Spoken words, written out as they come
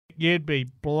you'd be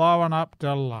blowing up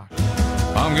deluxe.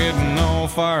 I'm getting all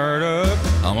fired up.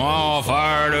 I'm all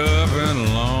fired up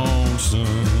and lonesome.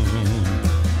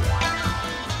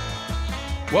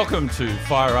 Welcome to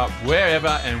Fire Up, wherever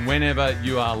and whenever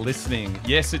you are listening.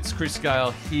 Yes, it's Chris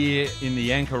Gale here in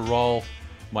the anchor role,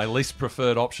 my least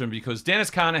preferred option, because Dennis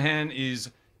Carnahan is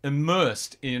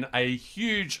immersed in a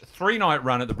huge 3-night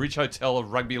run at the Bridge Hotel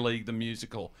of Rugby League, the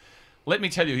musical. Let me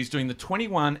tell you, he's doing the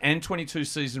 21 and 22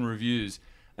 season reviews.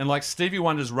 And like Stevie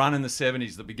Wonder's run in the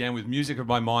 70s that began with Music of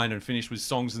My Mind and finished with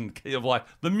Songs in the Key of Life,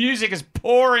 the music is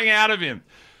pouring out of him.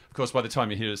 Of course, by the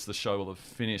time you hear this, the show will have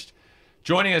finished.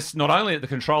 Joining us not only at the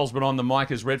controls but on the mic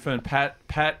is Redfern Pat.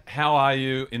 Pat, how are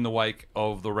you in the wake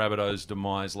of the Rabbitohs'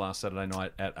 demise last Saturday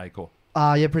night at Accor?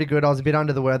 Yeah, pretty good. I was a bit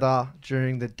under the weather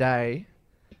during the day,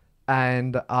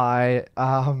 and I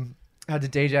had to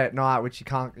DJ at night, which you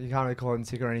can't really call in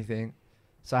sick or anything.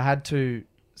 So I had 2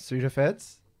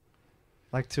 Sudafeds,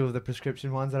 like 2 of the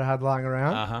prescription ones that I had lying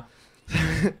around. Uh-huh.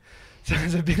 So it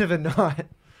was a bit of a night.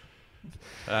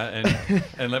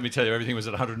 And let me tell you, everything was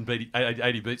at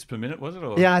 180 beats per minute, was it?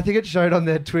 Or? Yeah, I think it showed on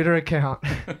their Twitter account.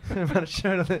 It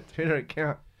showed on their Twitter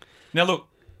account. Now, look,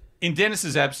 in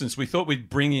Dennis's absence, we thought we'd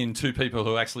bring in 2 people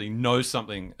who actually know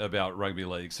something about rugby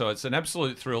league. So it's an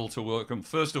absolute thrill to welcome,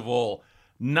 first of all,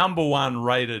 #1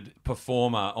 rated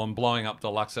performer on Blowing Up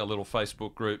Deluxe, our little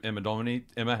Facebook group, Emma Domini.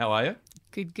 Emma, how are you?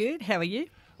 Good. How are you?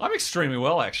 I'm extremely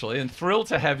well, actually, and thrilled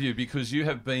to have you because you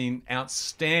have been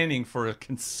outstanding for a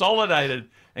consolidated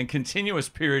and continuous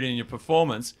period in your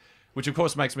performance, which, of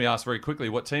course, makes me ask very quickly,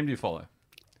 what team do you follow?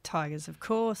 Tigers, of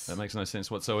course. That makes no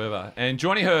sense whatsoever. And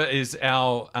joining her is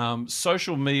our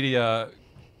social media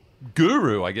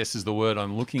guru, I guess is the word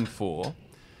I'm looking for.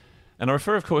 And I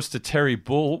refer, of course, to Terry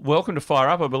Bull. Welcome to Fire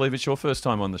Up. I believe it's your first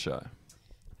time on the show.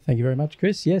 Thank you very much,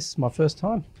 Chris. Yes, my first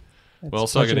time. Well,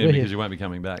 so good in because you won't be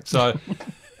coming back. So,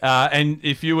 and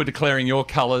if you were declaring your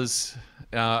colours,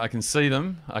 I can see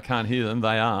them. I can't hear them.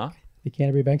 They are the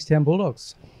Canterbury Bankstown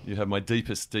Bulldogs. You have my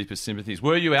deepest sympathies.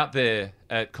 Were you out there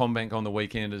at CommBank on the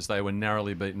weekend as they were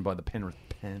narrowly beaten by the Penrith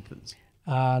Panthers?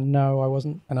 No, I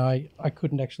wasn't, and I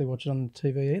couldn't actually watch it on the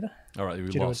TV either. All right, you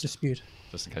due lost. to a dispute.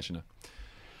 Just in case you know.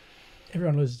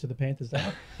 Everyone loses to the Panthers, don't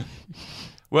they?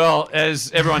 Well,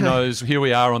 as everyone knows, here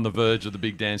we are on the verge of the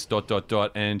big dance, ...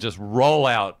 and just roll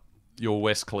out your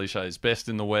West cliches. Best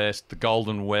in the West, the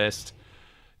Golden West,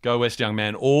 Go West Young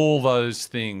Man, all those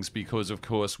things, because, of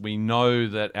course, we know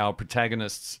that our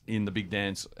protagonists in the big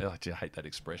dance, I hate that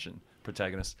expression,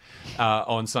 protagonists,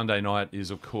 on Sunday night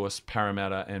is, of course,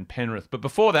 Parramatta and Penrith. But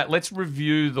before that, let's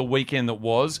review the weekend that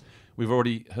was. We've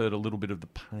already heard a little bit of the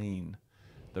pain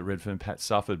that Redfern Pat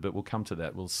suffered, but we'll come to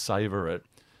that. We'll savour it.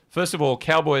 First of all,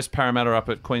 Cowboys Parramatta up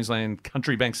at Queensland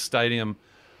Country Bank Stadium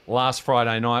last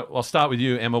Friday night. I'll start with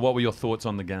you, Emma. What were your thoughts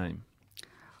on the game?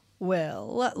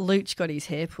 Well, Luch got his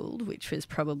hair pulled, which was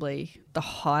probably the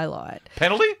highlight.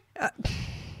 Penalty?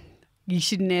 You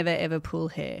should never, ever pull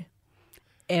hair.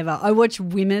 Ever. I watch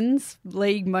women's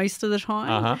league most of the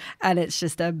time, and it's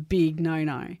just a big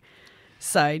no-no.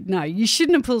 So, no, you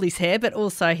shouldn't have pulled his hair, but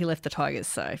also he left the Tigers,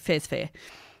 so fair's fair.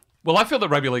 Well, I feel that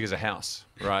rugby league is a house,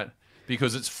 right?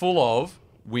 Because it's full of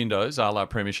windows, a la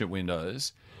Premiership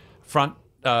windows,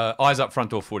 eyes up front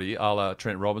door footy, a la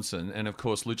Trent Robinson, and of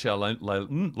course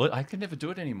I can never do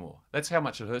it anymore. That's how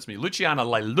much it hurts me. Luciano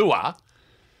Leilua,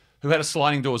 who had a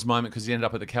sliding doors moment because he ended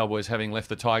up at the Cowboys having left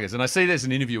the Tigers. And I see there's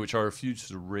an interview which I refuse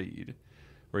to read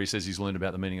where he says he's learned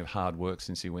about the meaning of hard work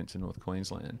since he went to North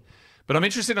Queensland. But I'm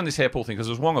interested in this hair pull thing because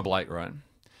it was Wonga Blake, right?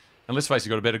 And let's face it, he's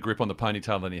got a better grip on the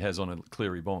ponytail than he has on a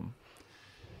Cleary bomb.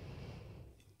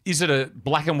 Is it a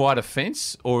black and white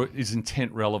offence or is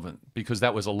intent relevant? Because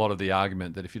that was a lot of the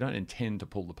argument that if you don't intend to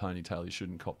pull the ponytail, you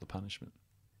shouldn't cop the punishment.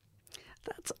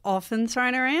 That's often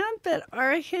thrown around, but I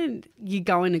reckon you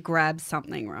go in to grab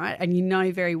something, right? And you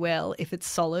know very well if it's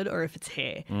solid or if it's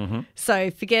hair. Mm-hmm.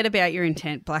 So forget about your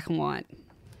intent, black and white.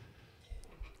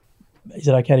 Is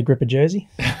it okay to grip a jersey?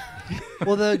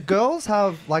 Well, the girls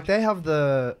have, like, half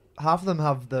of them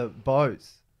have the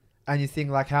bows. And you think,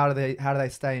 like, how do they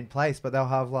stay in place? But they'll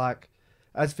have, like,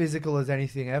 as physical as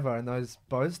anything ever, and those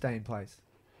bows stay in place.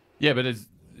 Yeah, but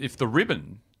if the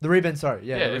ribbon... The ribbon, sorry.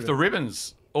 Yeah, if the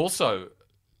ribbon's also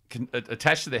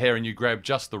attached to the hair and you grab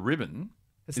just the ribbon,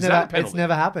 is that a penalty? It's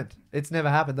never happened. It's never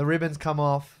happened. The ribbons come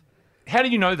off. How do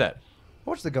you know that?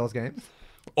 Watch the girls' games.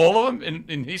 All of them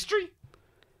in history?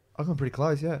 I've gone pretty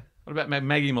close, yeah. What about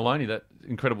Maggie Maloney, that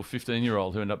incredible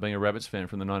 15-year-old who ended up being a Rabbits fan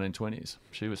from the 1920s?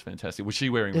 She was fantastic. Was she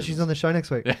wearing ribbons? Yeah, she's on the show next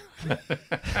week. Yeah.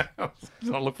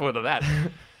 I look forward to that.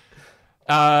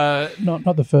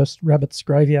 Not the first Rabbits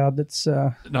graveyard that's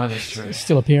no, that's true.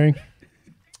 Still appearing.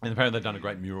 And apparently they've done a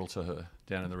great mural to her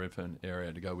down in the Redfern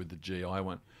area to go with the GI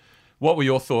one. What were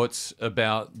your thoughts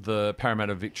about the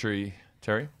Parramatta victory,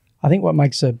 Terry? I think what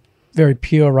makes a very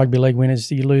pure rugby league win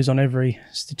is you lose on every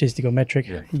statistical metric,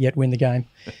 yet win the game.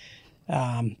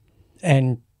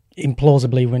 And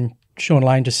implausibly, when Sean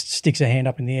Lane just sticks a hand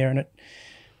up in the air and it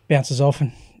bounces off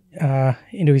and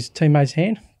into his teammate's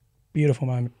hand, beautiful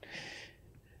moment.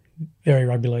 Very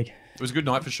rugby league. It was a good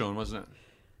night for Sean, wasn't it?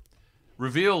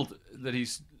 Revealed that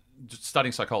he's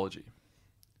studying psychology.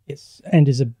 Yes, and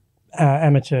is a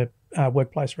amateur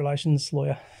workplace relations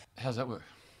lawyer. How's that work?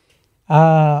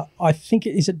 I think,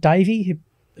 is it Davey who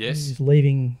Yes. is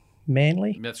leaving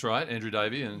Manly? That's right, Andrew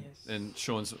Davey, and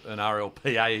Sean's an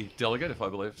RLPA delegate, if I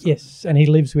believe. So. Yes, and he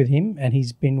lives with him, and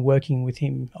he's been working with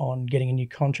him on getting a new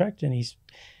contract, and he's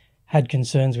had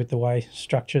concerns with the way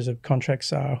structures of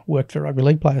contracts are worked for rugby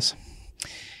league players,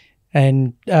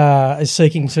 and is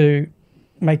seeking to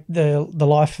make the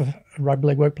life of a rugby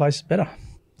league workplace better.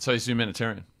 So he's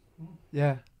humanitarian.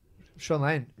 Yeah. Sean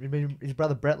Lane. Remember his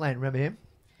brother Brett Lane, remember him?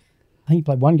 I think he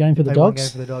played one game for the Played one Dogs.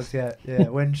 game for the Dogs, yeah. Yeah.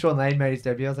 When Sean Lane made his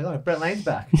debut, I was like, oh, Brett Lane's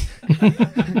back.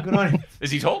 Good on him. Is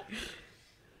he tall?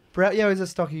 Brett, yeah, he's a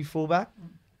stocky fullback.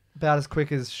 About as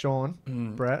quick as Sean,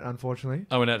 Brett, unfortunately.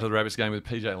 I went out to the Rabbits game with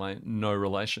PJ Lane, no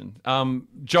relation.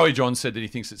 Joey John said that he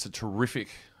thinks it's a terrific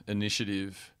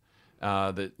initiative,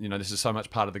 that, you know, this is so much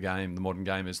part of the game. The modern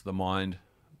game is the mind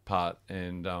part,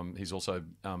 and he's also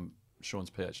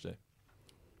Sean's PhD.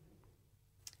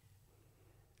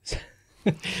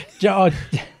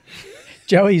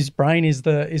 Joey's brain is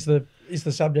the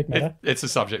subject matter. It's a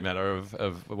subject matter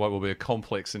of what will be a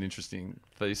complex and interesting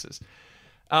thesis.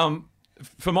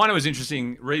 For mine, it was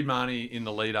interesting. Reed Marnie in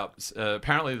the lead up.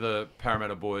 Apparently, the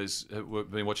Parramatta boys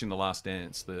have been watching The Last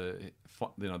Dance, the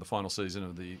final season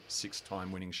of the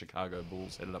 6-time winning Chicago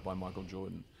Bulls, headed up by Michael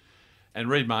Jordan. And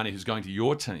Reed Marnie, who's going to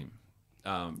your team,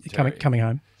 Terry, coming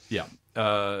home. yeah,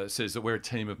 says that we're a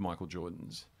team of Michael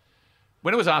Jordans.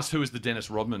 When it was asked who was the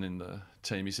Dennis Rodman in the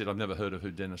team, he said, "I've never heard of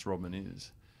who Dennis Rodman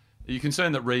is." Are you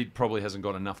concerned that Reed probably hasn't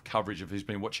got enough coverage if he's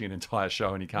been watching an entire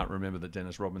show and he can't remember that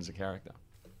Dennis Rodman's a character?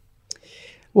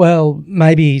 Well,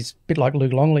 maybe he's a bit like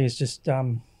Luke Longley, is just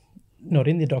not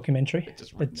in the documentary.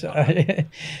 But, He's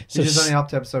just only up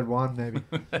to episode 1, maybe.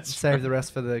 Save the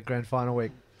rest for the grand final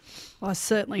week. I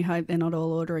certainly hope they're not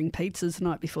all ordering pizzas the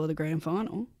night before the grand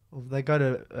final. Well, they go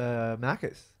to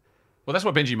Macca's. Well, that's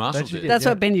what Benji Marshall Benji did. did. That's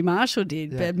Yeah. what Benji Marshall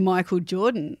did, Yeah. but Michael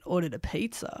Jordan ordered a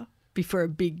pizza before a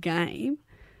big game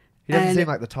He doesn't And- seem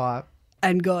like the type.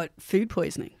 and got food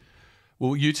poisoning.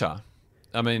 Well, Utah.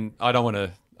 I mean, I don't want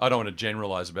to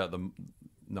generalize about them.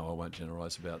 No, I won't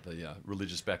generalize about the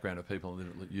religious background of people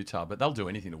in Utah, but they'll do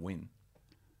anything to win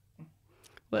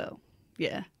Well,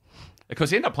 yeah.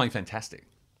 because he ended up playing fantastic.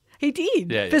 He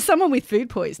did. Yeah, yeah. For someone with food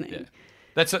poisoning. Yeah.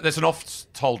 That's an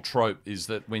oft-told trope, is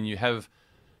that when you have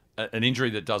an injury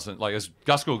that doesn't, like as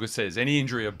Gus Gould says, any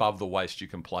injury above the waist you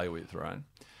can play with, right?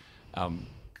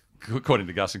 According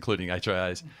to Gus, including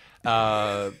HIAs.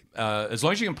 As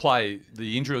long as you can play,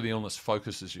 the injury or the illness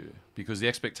focuses you, because the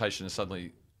expectation is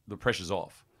suddenly the pressure's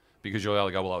off, because you'll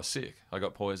either go, well, I was sick, I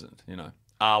got poisoned, you know,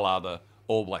 a la the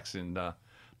All Blacks in the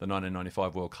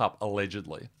 1995 World Cup,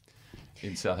 allegedly,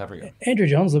 in South Africa. Andrew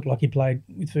Johns looked like he played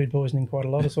with food poisoning quite a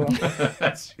lot as well.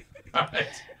 That's right.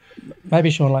 Maybe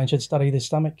Sean Lane should study the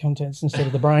stomach contents instead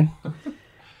of the brain.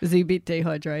 Was he a bit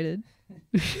dehydrated?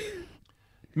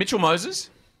 Mitchell Moses.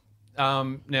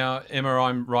 Now, Emma,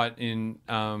 I'm right in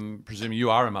presuming you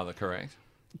are a mother, correct?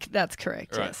 That's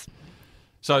correct, Right. yes.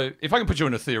 So if I can put you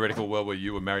in a theoretical world where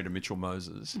you were married to Mitchell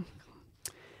Moses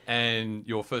and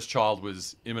your first child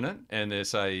was imminent, and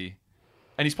he's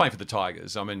playing for the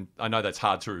Tigers. I mean, I know that's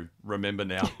hard to remember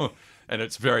now, and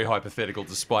it's very hypothetical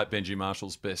despite Benji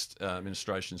Marshall's best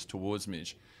administrations towards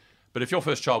Mitch. But if your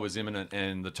first child was imminent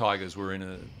and the Tigers were in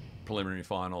a preliminary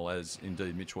final, as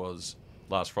indeed Mitch was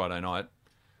last Friday night,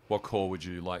 what call would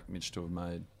you like Mitch to have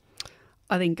made?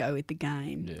 I think go with the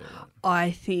game. Yeah,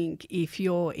 I think if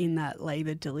you're in that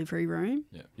labour delivery room,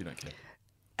 yeah, you don't care.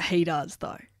 he does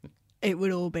though. It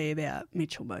would all be about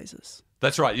Mitchell Moses.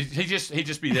 That's right. He'd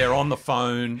just be there on the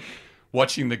phone,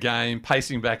 watching the game,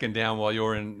 pacing back and down while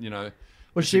you're in, Well,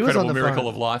 this she was incredible on the miracle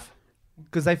phone of life.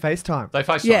 because they FaceTime. They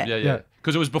FaceTime, Yeah. yeah.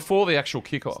 Because it was before the actual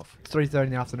kickoff. 3:30 in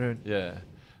the afternoon. Yeah.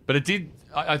 But it did,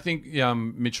 I think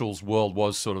Mitchell's world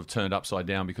was sort of turned upside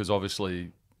down, because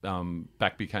obviously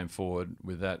Backby came forward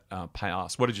with that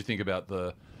pass. What did you think about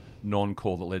the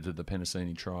non-call that led to the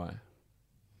Penasini try?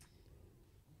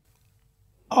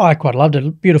 Oh, I quite loved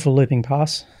it. Beautiful looping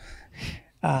pass.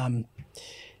 And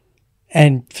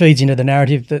feeds into the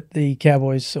narrative that the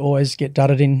Cowboys always get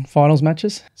dudded in finals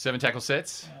matches. 7 tackle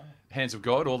sets. hands of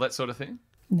God, all that sort of thing?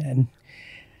 And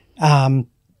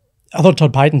I thought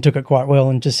Todd Payton took it quite well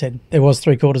and just said there was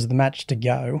 3/4 of the match to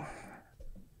go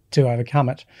to overcome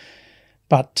it.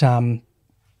 But,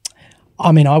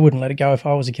 I mean, I wouldn't let it go if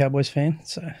I was a Cowboys fan.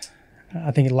 So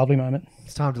I think it's a lovely moment.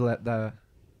 It's time to let the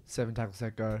 7 tackle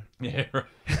set go. Yeah, right.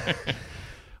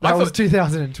 That was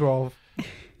 2012.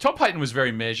 Todd Payton was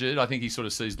very measured. I think he sort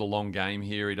of sees the long game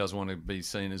here. He doesn't want to be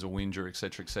seen as a whinger,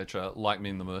 etc., like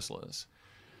Ming the Merciless.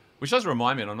 Which does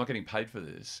remind me, and I'm not getting paid for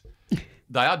this,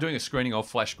 they are doing a screening of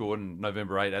Flash Gordon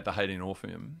November 8 at the Hayden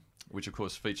Orpheum, which of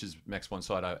course features Max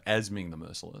Bonsido as Ming the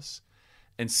Merciless.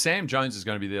 And Sam Jones is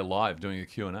going to be there live doing a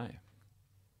Q&A.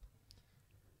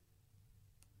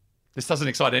 This doesn't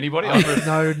excite anybody.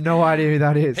 No idea who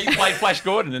that is. He played Flash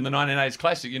Gordon in the 1980s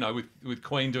classic, you know, with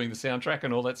Queen doing the soundtrack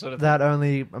and all that sort of thing. That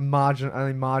only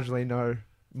marginally know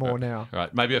more now. All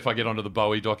right, maybe if I get onto the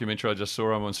Bowie documentary I just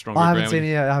saw, I'm on Stronger I Ground. haven't seen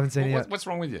it yet. I haven't seen it yet. What's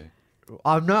wrong with you?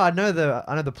 I know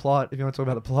the plot. If you want to talk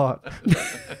about the plot,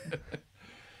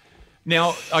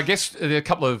 Now, I guess there are a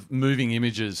couple of moving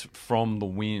images from the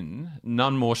win,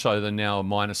 none more so than now a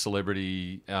minor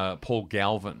celebrity, Paul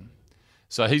Galvin.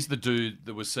 So he's the dude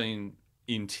that was seen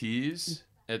in tears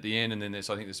at the end, and then there's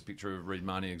a picture of Reed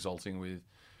Marnie exulting with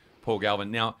Paul Galvin.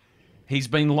 Now, he's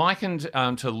been likened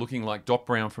to looking like Doc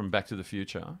Brown from Back to the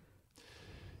Future,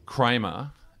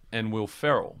 Kramer, and Will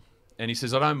Ferrell. And he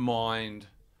says, I don't mind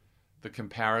the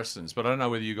comparisons, but I don't know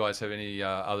whether you guys have any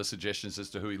other suggestions as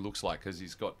to who he looks like, because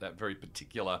he's got that very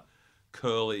particular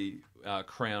curly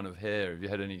crown of hair. Have you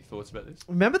had any thoughts about this?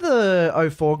 remember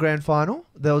the 04 grand final?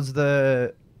 There was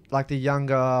the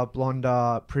younger,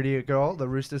 blonder, prettier girl, the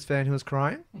Roosters fan who was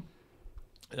crying.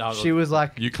 She was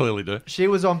like, you clearly do. she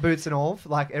was on Boots and All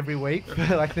like every week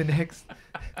for like the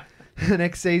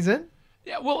next season.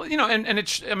 Yeah, well, you know, and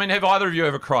it's, I mean, have either of you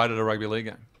ever cried at a rugby league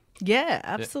game? Yeah,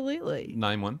 absolutely.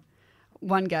 Name one.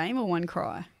 One game or one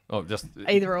cry? Oh, just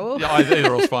Either or. Yeah,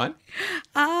 either or's fine.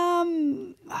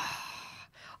 I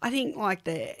think like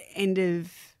the end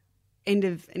of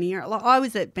an era. Like I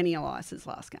was at Benny Elias's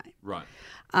last game. Right.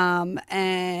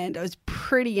 And I was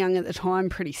pretty young at the time,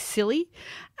 pretty silly.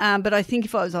 But I think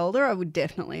if I was older, I would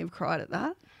definitely have cried at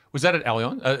that. Was that at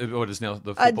Allianz? What is now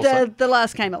the football site? The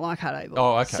last game at Leichhardt Oval.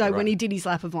 Oh, okay, So right. when he did his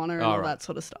lap of honour and all right. that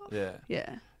sort of stuff. Yeah.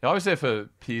 Yeah. I was there for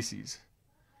Piercy's.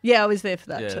 Yeah, I was there for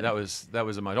that Yeah, too. that was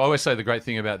amazing. I always say the great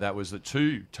thing about that was that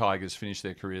 2 Tigers finished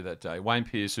their career that day. Wayne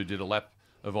Pearce, who did a lap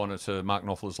of honour to Mark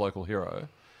Knopfler's local hero,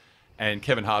 and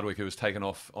Kevin Hardwick, who was taken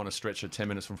off on a stretcher 10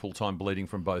 minutes from full time, bleeding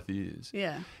from both ears.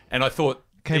 Yeah. And I thought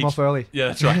Came off early. Yeah,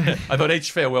 that's right. I thought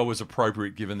each farewell was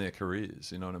appropriate given their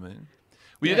careers. You know what I mean?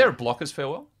 Were you there at Blocker's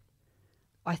farewell?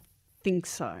 I think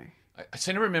so. I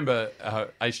seem to remember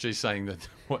HG saying that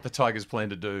what the Tigers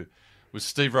planned to do was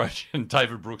Steve Roach and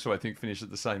David Brooks, who I think finished at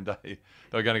the same day. They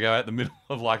were going to go out the middle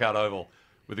of Leichhardt Oval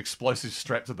with explosives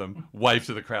strapped to them, wave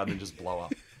to the crowd, and then just blow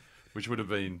up, which would have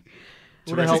been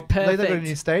Would have terrific. helped. They've got a Perfect.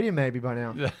 new stadium maybe by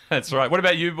now. That's right. What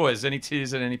about you boys? Any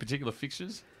tears at any particular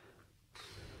fixtures?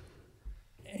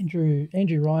 Andrew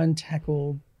Ryan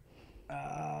tackled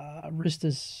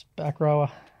Roosters back rower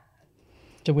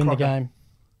to win Crocker. the game.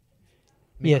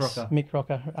 Mick Yes, Crocker. Mick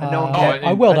Crocker. And no one cared.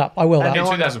 I welled up. and In no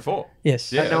one- 2004.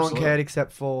 Yes. Yeah. And no one absolutely. cared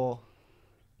except for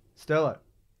Sterlo.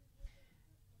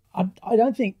 I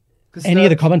don't think 'Cause any of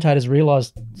the commentators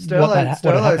realised what Sterlo had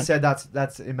happened. said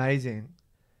that's amazing,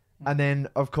 and then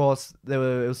of course it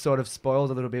was sort of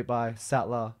spoiled a little bit by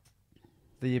Sattler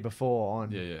the year before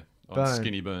on, Yeah. On Burn.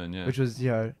 Skinny Burn, yeah. which was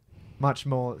much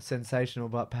more sensational.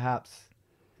 But perhaps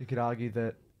you could argue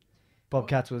that Bob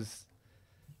Katz was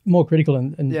More critical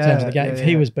in Yeah, terms of the game. yeah, If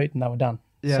he yeah. was beaten, they were done.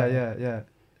 So,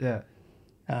 yeah.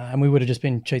 and we would have just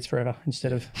been cheats forever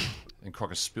instead of. And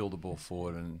Crocker spilled the ball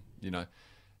forward, and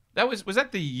that was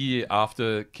that the year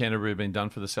after Canterbury had been done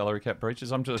for the salary cap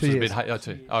breaches? I'm just 2 a years.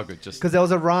 bit. Oh, good. Just Because there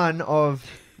was a run of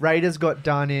Raiders got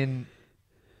done in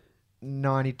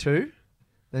 '92,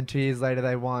 then 2 years later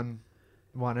they won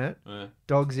it.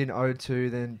 Dogs in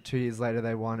 02, then 2 years later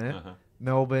they won it. Uh-huh.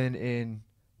 Melbourne in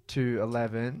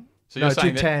 211. So you're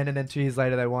saying 210, and then 2 years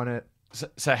later they won it.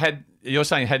 So you're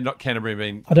saying had not Canterbury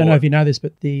been? I don't know if you know this,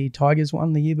 but the Tigers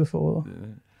won the year before.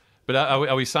 But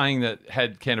are we saying that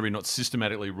had Canterbury not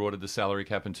systematically rorted the salary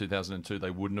cap in 2002,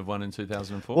 they wouldn't have won in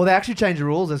 2004? Well, they actually changed the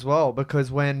rules as well, because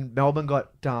when Melbourne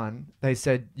got done, they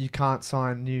said you can't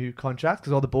sign new contracts,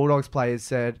 because all the Bulldogs players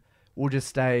said we'll just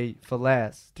stay for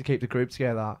less to keep the group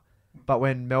together. But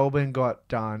when Melbourne got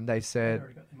done, they said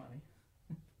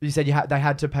you said they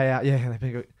had to pay out. Yeah,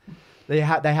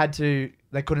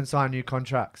 they couldn't sign new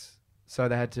contracts, so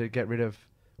they had to get rid of,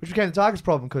 which became the Tigers'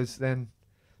 problem, because then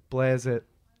Blair's at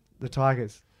the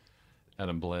Tigers.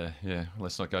 Adam Blair. Yeah,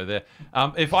 let's not go there.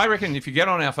 If you get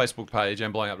on our Facebook page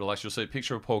and Blowing Up the Lush, you'll see a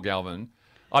picture of Paul Galvin.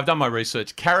 I've done my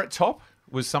research. Carrot Top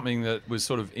was something that was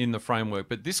sort of in the framework,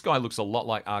 but this guy looks a lot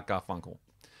like Art Garfunkel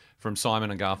from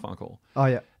Simon and Garfunkel. Oh,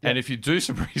 yeah. And if you do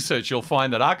some research, you'll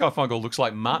find that Art Garfunkel looks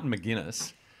like Martin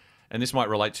McGuinness. And this might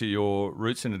relate to your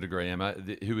roots in a degree, Emma,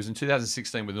 who was in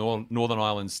 2016 with Northern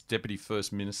Ireland's Deputy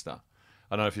First Minister.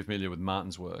 I don't know if you're familiar with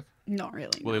Martin's work. Not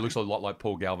really. Well, he looks a lot like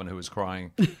Paul Galvin, who was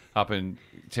crying up in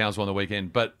Townsville on the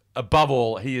weekend. But above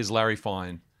all, he is Larry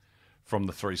Fine from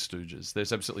the Three Stooges.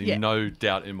 There's absolutely no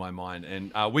doubt in my mind.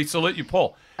 And we salute you,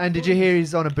 Paul. And did you hear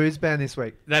he's on a booze ban this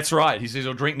week? That's right. He says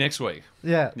he'll drink next week.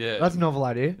 Yeah. That's a novel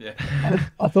idea. Yeah.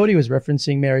 I thought he was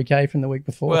referencing Mary Kay from the week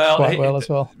before quite well as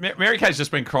well. Mary Kay's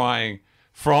just been crying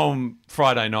from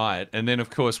Friday night. And then, of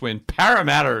course, when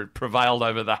Parramatta prevailed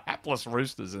over the hapless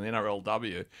Roosters in the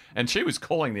NRLW, and she was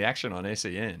calling the action on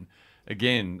SEN,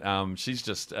 again, she's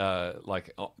just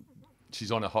she's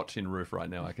on a hot tin roof right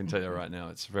now. I can tell you right now.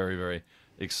 It's very, very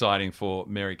exciting for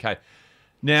Mary Kay.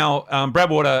 Now,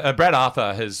 Brad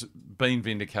Arthur has been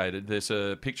vindicated. There's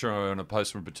a picture on a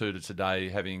post from Batuta today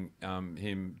having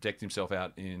him decked himself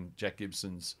out in Jack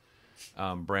Gibson's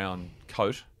brown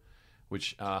coat,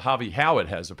 which Harvey Howard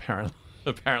has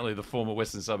apparently the former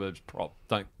Western Suburbs prop.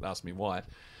 Don't ask me why.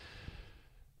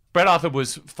 Brad Arthur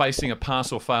was facing a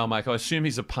pass or fail mark. I assume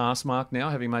he's a pass mark now,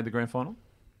 having made the grand final?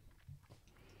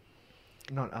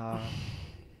 No,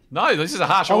 this is a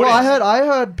harsh audience. Well,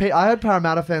 I heard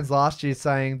Parramatta fans last year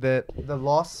saying that the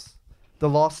loss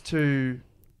to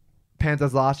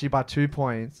Panthers last year by 2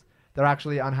 points, they're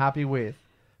actually unhappy with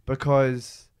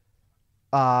because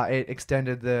it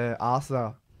extended the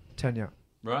Arthur tenure.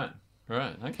 Right.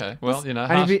 Okay. Well, you know,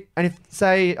 and if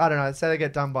say they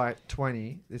get done by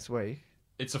 20 this week,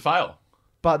 it's a fail.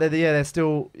 But they're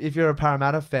still, if you're a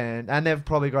Parramatta fan, and they've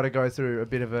probably got to go through a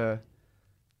bit of a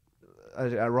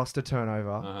roster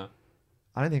turnover. Uh-huh.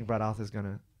 I don't think Brad Arthur's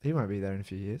he won't be there in a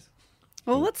few years.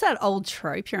 Well, what's that old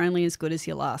trope? You're only as good as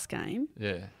your last game.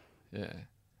 Yeah.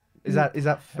 Is that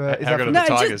for the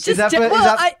Tigers?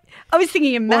 I was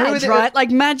thinking of Madge, right? Like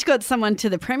Madge got someone to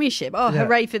the premiership. Oh, Yeah.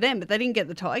 hooray for them! But they didn't get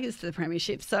the Tigers to the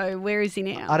premiership. So where is he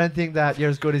now? I don't think that you're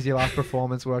as good as your last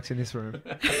performance works in this room.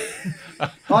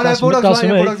 Oh no, Doesn't- Bulldogs doesn't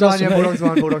won. me, Bulldogs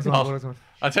doesn't me. Oh.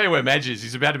 I'll tell you where Madge is.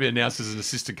 He's about to be announced as an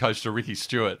assistant coach to Ricky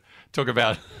Stewart. Talk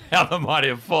about how the mighty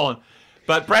have fallen.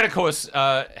 But Brad, of course,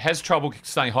 has trouble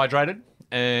staying hydrated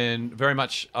and very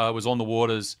much was on the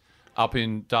waters up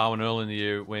in Darwin early in the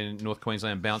year when North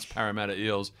Queensland bounced Parramatta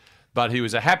Eels. But he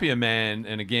was a happier man.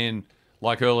 And again,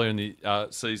 like earlier in the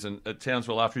season at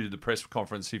Townsville, after he did the press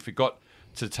conference, he forgot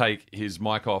to take his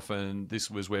mic off. And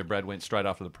this was where Brad went straight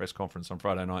after the press conference on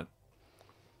Friday night.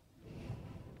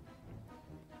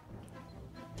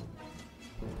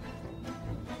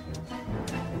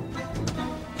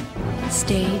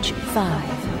 Stage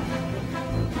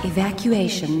 5.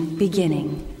 Evacuation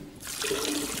beginning.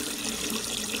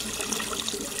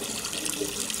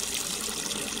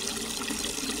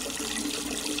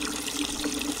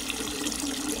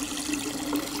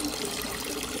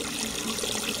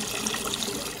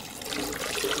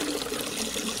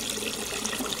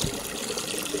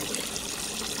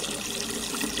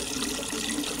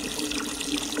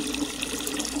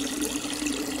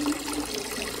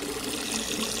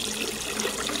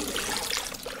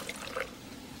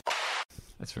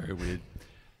 That's very weird.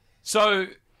 So,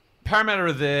 Parramatta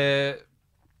are there.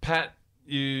 Pat,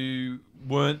 you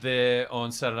weren't there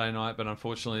on Saturday night, but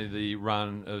unfortunately the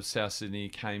run of South Sydney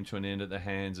came to an end at the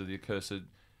hands of the accursed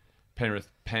Penrith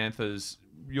Panthers.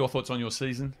 Your thoughts on your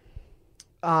season?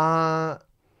 Yeah,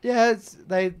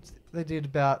 they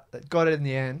got it in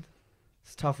the end.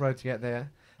 It's a tough road to get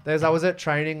there. I was at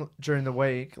training during the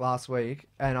week last week,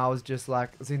 and I was just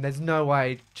like, there's no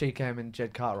way Cheekham and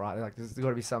Jed Cartwright. Like, there's got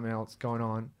to be something else going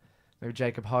on. Maybe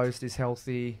Jacob Host is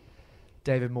healthy.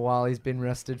 David Mawali's been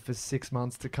rested for 6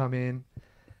 months to come in.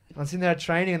 I was in there at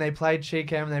training, and they played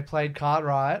Cheekham and they played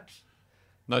Cartwright.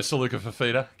 No Saluka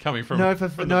Fafita coming from no from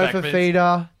the back bench.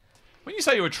 Fafita. When you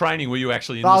say you were training, were you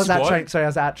actually in I the was squad? at training. Sorry, I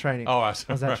was at training. Oh, I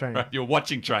was at training. Right. You were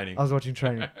watching training. I was watching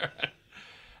training.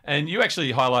 And you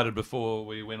actually highlighted before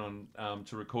we went on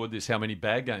to record this how many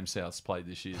bad games South's played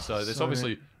this year. So there's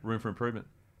obviously room for improvement.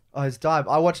 Oh, it's dive.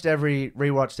 I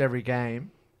rewatched every game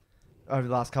over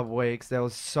the last couple of weeks. There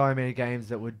was so many games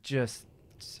that were just,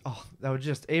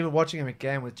 even watching them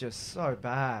again was just so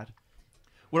bad.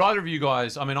 Would either of you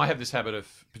guys, I mean, I have this habit of,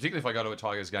 particularly if I go to a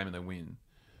Tigers game and they win,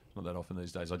 not that often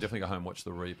these days, I definitely go home and watch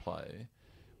the replay.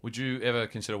 Would you ever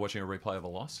consider watching a replay of a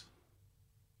loss?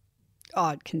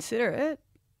 I'd consider it.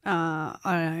 I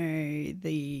know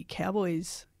the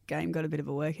Cowboys game got a bit of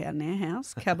a workout in our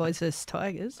house. Cowboys versus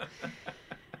Tigers.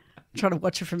 Trying to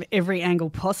watch it from every angle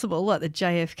possible, like the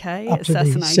JFK Up to the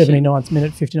assassination. 79th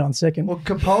minute, 59th second. Well,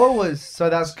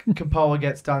 Kapoa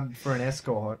gets done for an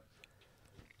escort.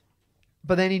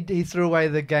 But then he threw away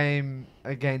the game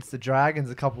against the Dragons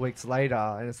a couple weeks later,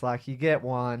 and it's like you get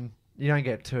one, you don't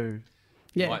get two.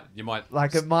 Yeah. You might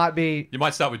Like it might be, You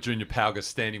might start with Junior Pauga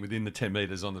standing within the 10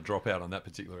 metres on the dropout on that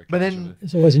particular occasion. but then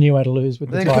There's always a new way to lose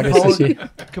with the then Tigers this year.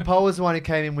 Kapoa was the one who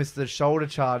came in with the shoulder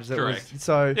charge. That Correct. was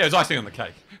so. Yeah, it was icing on the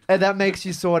cake. And that makes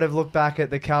you sort of look back at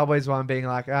the Cowboys one, being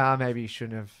like, maybe you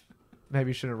shouldn't have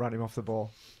run him off the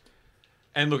ball.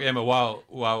 And look, Emma,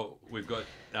 while we've got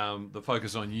the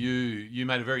focus on you, you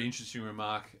made a very interesting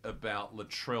remark about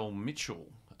Latrell Mitchell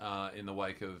in the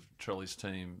wake of Trelly's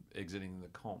team exiting the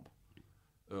comp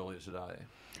earlier today.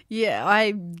 Yeah,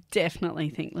 I definitely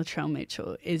think Latrell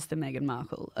Mitchell is the Meghan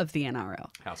Markle of the NRL.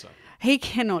 How so? He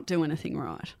cannot do anything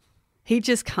right. He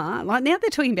just can't. Like now they're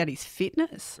talking about his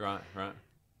fitness. Right.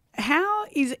 How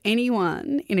is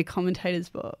anyone in a commentator's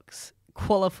box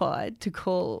qualified to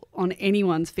call on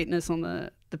anyone's fitness on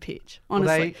the pitch?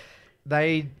 Honestly. Well,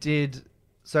 they did.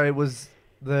 So it was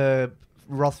the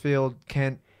Rothfield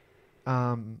Kent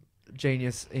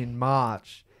genius in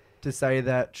March to say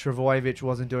that Travojevic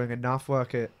wasn't doing enough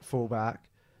work at fullback,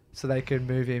 so they can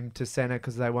move him to centre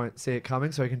because they won't see it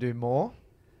coming, so he can do more.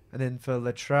 And then for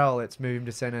Latrell, it's move him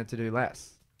to centre to do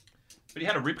less. But he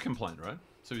had a rib complaint, right?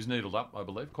 So he's needled up, I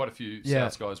believe. Quite a few Yeah.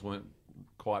 Souths guys weren't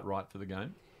quite right for the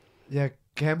game. Yeah,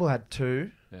 Campbell had 2.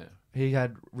 Yeah. He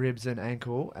had ribs and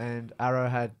ankle, and Arrow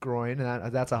had groin,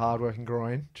 and that's a hard-working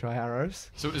groin. Try Arrows.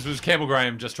 So was Campbell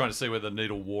Graham just trying to see whether the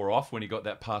needle wore off when he got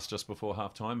that pass just before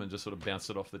halftime and just sort of bounced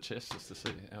it off the chest just to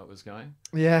see how it was going?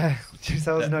 Yeah, geez,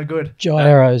 that was no good. Jai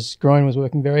Arrow's groin was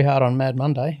working very hard on Mad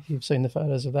Monday. You've seen the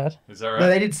photos of that. Is that No, right?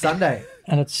 they did Sunday.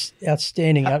 And it's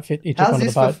outstanding outfit he took How's onto the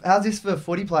this boat. how's this for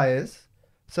footy players?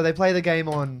 So they play the game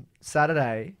on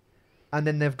Saturday, and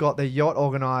then they've got the yacht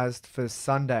organised for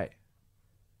Sunday.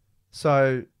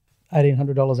 So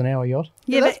 $1,800 an hour yacht.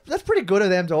 Yeah, that's pretty good of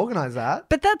them to organise that.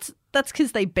 but that's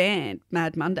because they banned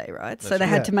Mad Monday, right? So they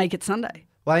had right. to make it Sunday.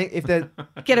 Well, I think if they're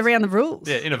Get around the rules.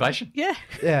 Yeah, innovation. Yeah.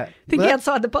 yeah, Think Well, that-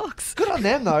 outside the box. good on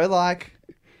them though. Like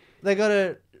they got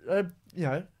to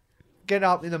get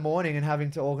up in the morning and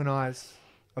having to organise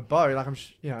a boat. Like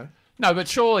No, but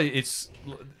surely it's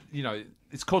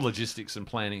called logistics and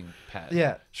planning, Pat.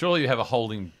 Yeah. Surely you have a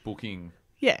holding booking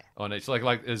Yeah. on each. Like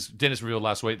as Dennis revealed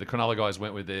last week, the Cronulla guys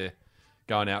went with their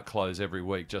going out clothes every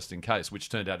week just in case, which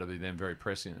turned out to be them very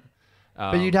prescient.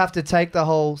 But you'd have to take the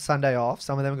whole Sunday off.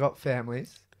 Some of them got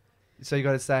families, so you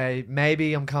got to say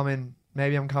maybe I'm coming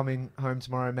home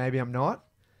tomorrow, maybe I'm not.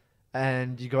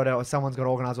 And someone's got to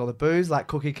organise all the booze. Like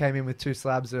Cookie came in with 2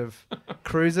 slabs of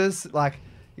cruisers. Like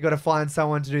you got to find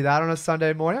someone to do that on a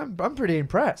Sunday morning. I'm pretty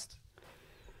impressed.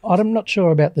 I'm not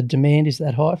sure about the demand is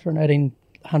that high for an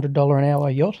 $1,800 an hour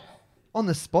yacht. On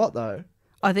the spot though.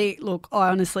 I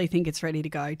honestly think it's ready to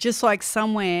go. Just like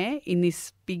somewhere in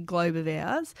this big globe of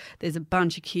ours, there's a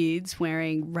bunch of kids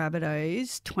wearing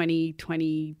Rabbitohs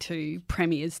 2022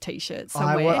 Premiers t-shirts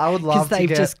somewhere. I would 'cause love to they've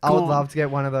get. just I would gone. love to get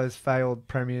one of those failed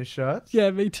Premiers shirts. Yeah,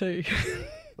 me too.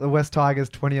 The West Tigers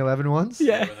 2011 ones.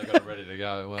 Yeah. When they got it ready to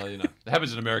go. Well, it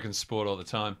happens in American sport all the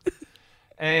time.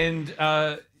 And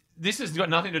this has got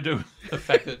nothing to do with the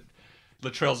fact that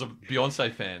Latrell's a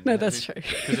Beyonce fan. No, that's true.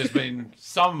 Because there's been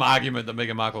some argument that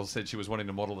Meghan Markle said she was wanting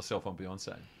to model herself on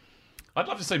Beyonce. I'd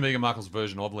love to see Meghan Markle's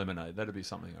version of Lemonade. That'd be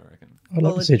something, I reckon. I'd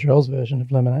love to see Drell's version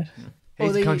of Lemonade.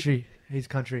 He's Or country. He's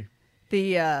country.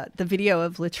 The video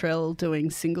of Latrell doing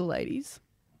Single Ladies.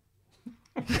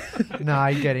 No,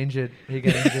 he'd get injured.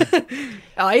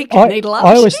 Oh, he could I need lunch.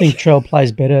 always think Drell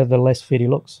plays better the less fit he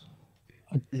looks.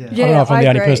 Yeah. I don't know if I'm I the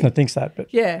only agree. person that thinks that,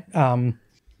 but Yeah.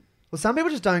 Well, some people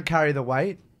just don't carry the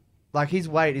weight. Like his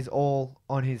weight is all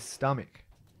on his stomach.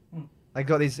 He's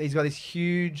got these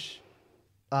huge,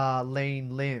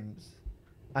 lean limbs,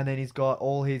 and then he's got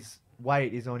all his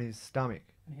weight is on his stomach.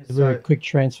 a very quick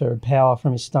transfer of power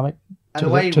from his stomach And the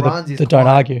way he to runs is the don't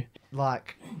quite- argue.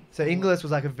 So Inglis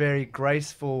was like a very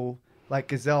graceful, like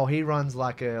gazelle. He runs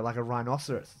like a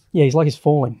rhinoceros. Yeah, he's like he's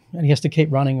falling, and he has to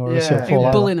keep running or else Yeah. he'll fall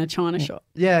A bull over. in a china shop.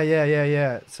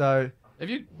 Yeah. So Have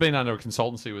you been under a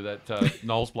consultancy with that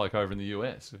Knowles bloke over in the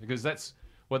US? Because that's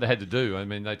what they had to do. I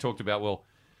mean, they talked about, well,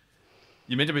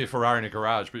 you're meant to be a Ferrari in a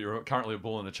garage, but you're currently a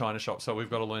bull in a china shop, so we've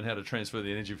got to learn how to transfer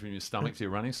the energy from your stomach to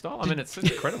your running style. I mean, it's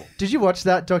incredible. did you watch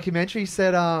that documentary? He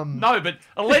said No, but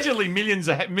allegedly millions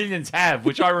have,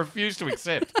 which I refuse to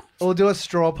accept. we'll do a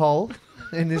straw poll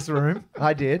in this room.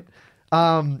 I did.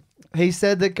 He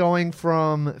said that going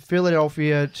from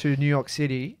Philadelphia to New York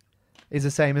City is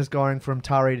the same as going from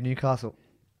Taree to Newcastle.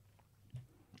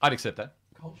 I'd accept that.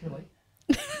 Culturally.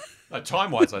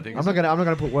 Time-wise, I think. I'm not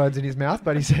gonna put words in his mouth,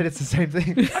 but he said it's the same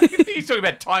thing. He's talking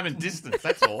about time and distance.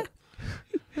 That's all.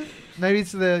 Maybe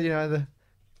it's the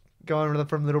going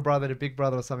from little brother to big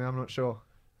brother or something. I'm not sure.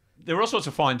 There were all sorts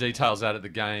of fine details out at the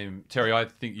game. Terry, I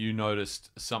think you noticed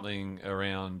something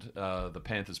around the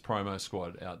Panthers promo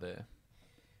squad out there.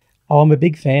 Oh, I'm a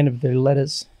big fan of the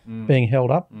letters being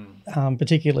held up,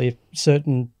 particularly if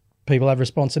certain people have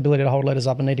responsibility to hold letters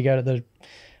up and need to go to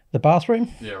the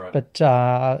bathroom. Yeah, right. But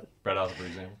Brad Arthur, for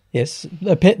example. yes,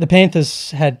 the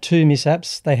Panthers had 2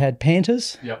 mishaps. They had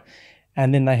Panthers, Yep.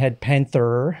 and then they had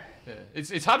Panther. Yeah.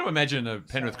 It's hard to imagine a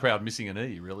Penrith crowd missing an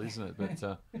E, really, isn't it?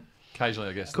 But occasionally,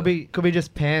 I guess. Could be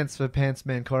just pants for Pants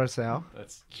Man Coruscant.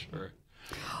 That's true.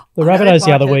 The I don't Rabbitohs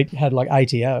the like other it. week had like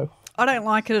ATO. I don't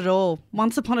like it at all.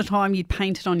 Once upon a time, you'd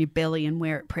paint it on your belly and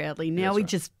wear it proudly. Now That's we right.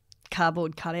 just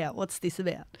cardboard cut out. What's this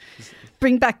about?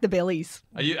 Bring back the bellies.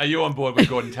 Are you on board with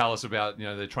Gordon Tallis about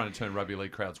they're trying to turn rugby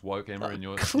league crowds woke, Emma? And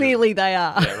you're Clearly they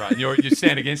are. yeah, right. You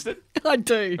stand against it, I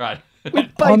do. right?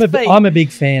 Both feet. I'm a big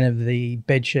fan of the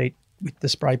bed sheet with the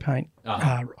spray paint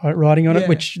writing on it,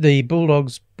 which the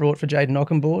Bulldogs brought for Jaden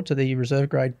Ockenbaugh to the reserve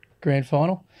grade grand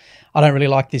final. I don't really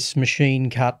like this machine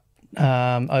cut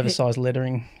oversized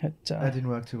lettering. That didn't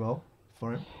work too well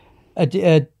for him.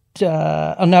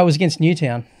 No, it was against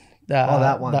Newtown.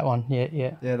 That one. That one, yeah.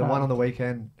 Yeah, the one on the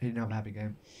weekend, he didn't have a happy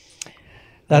game.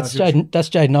 That's No, Jaden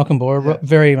Ockenbaugh, Yeah.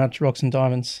 very much rocks and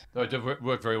diamonds. Though it did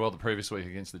work very well the previous week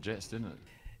against the Jets, didn't it?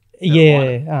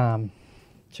 Yeah,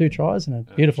 2 tries and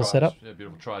a beautiful Tries. setup. Yeah,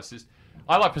 beautiful try assist.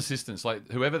 I like persistence. Like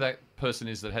whoever that person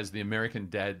is that has the American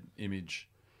dad image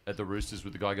at the Roosters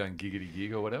with the guy going giggity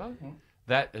gig or whatever.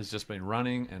 That has just been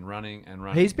running and running and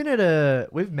running. He's been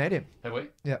we've met him. Have we?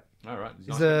 Yeah. All right.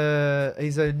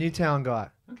 He's a Newtown guy.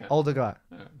 Okay. Older guy.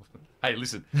 Hey,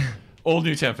 listen. All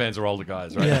Newtown fans are older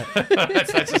guys, right? Yeah.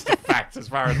 that's just a fact as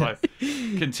far as I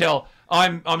can tell.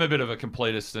 I'm a bit of a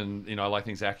completist and, I like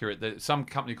things accurate. Some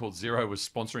company called Zero was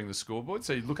sponsoring the scoreboard.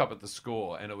 So you look up at the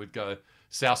score and it would go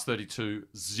South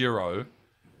 32-0,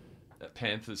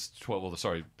 Panthers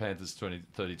 12, Panthers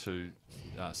 32,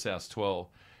 South 12.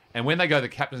 And when they go, the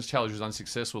captain's challenge was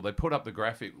unsuccessful, they put up the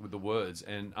graphic with the words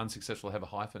and unsuccessful have a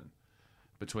hyphen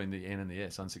between the N and the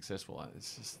S, unsuccessful.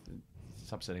 It's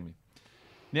upsetting me.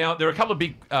 Now, there are a couple of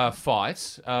big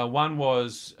fights. One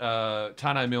was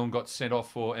Tane Milne got sent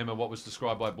off for, Emma, what was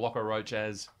described by Blocker Roach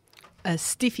as... A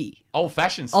stiffy.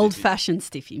 Old-fashioned stiffy. Old-fashioned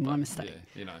stiffy, my mistake.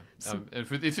 Yeah, if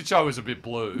the show was a bit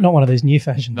blue... Not one of these new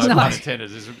fashions. No, pun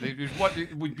intended. It was what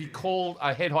would be called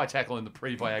a head-high tackle in the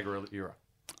pre-Viagra era.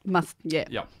 Yeah.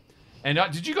 Yeah. And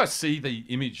did you guys see the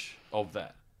image of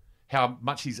that? How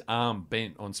much his arm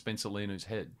bent on Spencer Linu's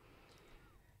head?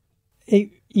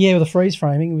 Yeah, the freeze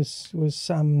framing was Well,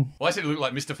 I said it looked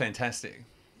like Mr. Fantastic,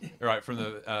 right, from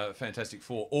the Fantastic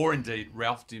Four, or indeed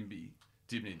Ralph Dibney,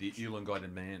 the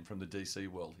elongated man from the DC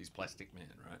world. He's Plastic Man,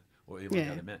 right, or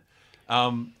elongated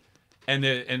man.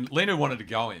 And Lino wanted to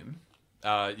go him.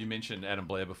 You mentioned Adam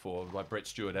Blair before, like Brett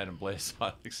Stewart, Adam Blair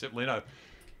side, except Lino.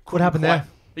 What happened there?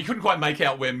 He couldn't quite make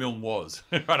out where Milne was.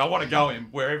 Right, I want to go him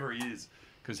wherever he is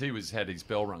because he had his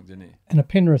bell rung, didn't he? and a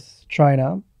Penrith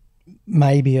trainer,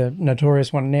 maybe a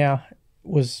notorious one now,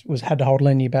 was had to hold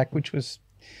Lenny back, which was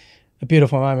a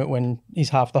beautiful moment when he's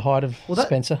half the height of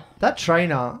Spencer. That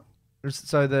trainer,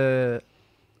 so the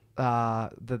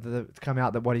come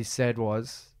out that what he said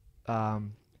was he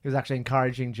was actually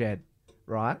encouraging Jed,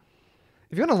 right?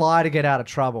 If you're gonna lie to get out of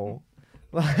trouble,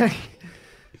 like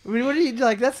what do you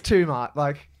like? That's too much.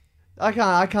 Like I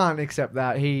can't accept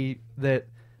that that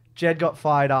Jed got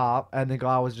fired up and the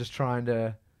guy was just trying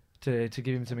to give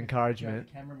him some encouragement.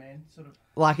 The cameraman sort of.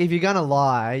 Like if you're gonna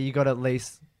lie, you got to at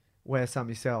least wear some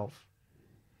yourself.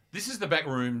 This is the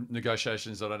backroom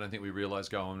negotiations that I don't think we realise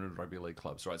go on in rugby league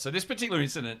clubs, right? So this particular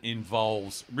incident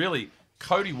involves really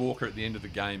Cody Walker at the end of the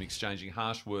game exchanging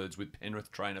harsh words with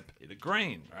Penrith trainer Peter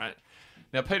Green, right?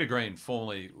 Now, Peter Green,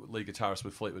 formerly lead guitarist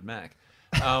with Fleetwood Mac,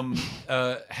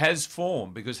 has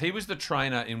formed because he was the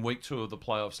trainer in week 2 of the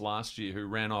playoffs last year who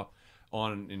ran off I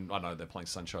don't know, they're playing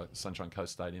Sunshine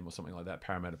Coast Stadium or something like that,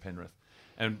 Parramatta Penrith.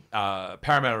 And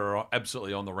Parramatta are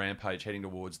absolutely on the rampage heading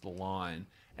towards the line.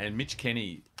 And Mitch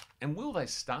Kenny, and will they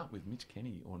start with Mitch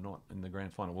Kenny or not in the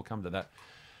grand final? We'll come to that.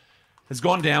 Has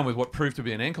gone down with what proved to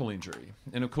be an ankle injury.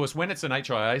 And of course, when it's an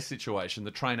HIA situation,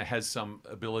 the trainer has some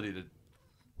ability to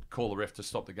call the ref to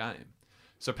stop the game.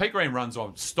 So Pete Green runs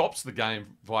on, stops the game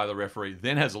via the referee,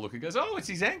 then has a look and goes, "Oh, it's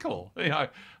his ankle. I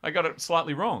got it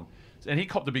slightly wrong." And he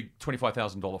copped a big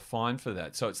 $25,000 fine for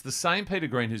that. So it's the same Peter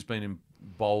Green who's been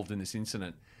involved in this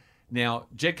incident Now,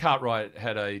 Jed Cartwright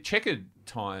had a checkered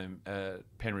time at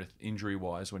Penrith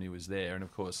injury-wise when he was there. And,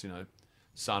 of course,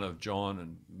 son of John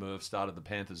and Merv started the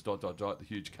Panthers, ... the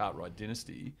huge Cartwright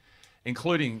dynasty,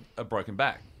 including a broken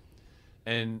back.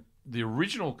 And the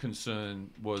original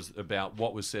concern was about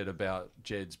what was said about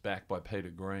Jed's back by Peter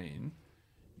Green.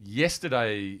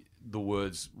 Yesterday, the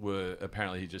words were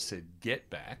apparently he just said get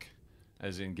back,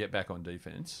 as in get back on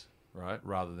defence, right?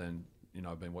 Rather than,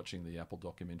 I've been watching the Apple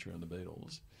documentary on the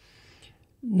Beatles.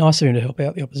 Nice of him to help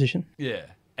out the opposition. Yeah.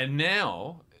 And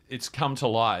now it's come to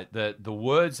light that the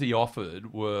words he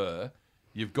offered were,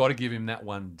 you've got to give him that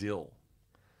one dill.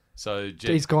 So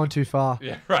he's gone too far.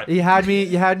 Yeah, right. You had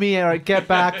me. All right, get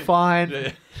back, fine.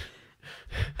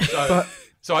 Yeah.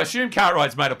 So I assume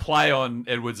Cartwright's made a play on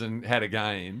Edwards and had a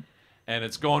gain, and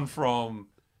it's gone from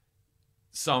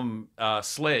some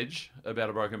sledge about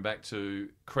a broken back to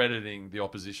crediting the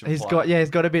opposition player. He's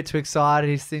got a bit too excited.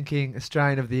 He's thinking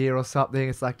Australian of the Year or something.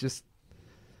 It's like just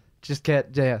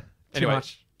get too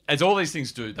much. As all these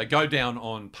things do, they go down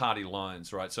on party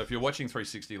lines, right? So if you're watching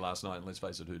 360 last night, and let's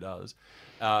face it, who does?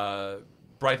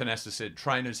 Braithen Astor said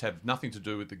trainers have nothing to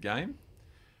do with the game.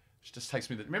 Which just takes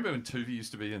me remember when Tuvey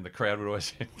used to be in the crowd would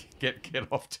always say, get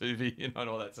off Tuvey, and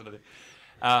all that sort of thing.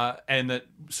 And that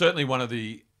certainly one of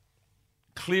the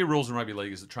clear rules in rugby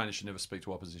league is that trainers should never speak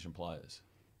to opposition players.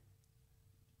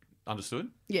 Understood?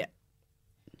 Yeah.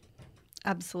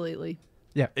 Absolutely.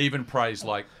 Yeah. Even praise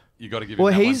like you got to give him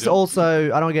Well, that he's one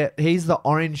also, he's the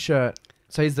orange shirt.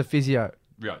 So he's the physio.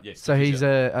 Right, yes. So he's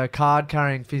a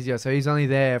card-carrying physio. So he's only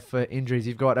there for injuries.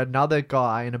 You've got another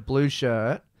guy in a blue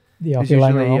shirt who's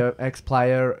usually an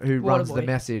ex-player who runs the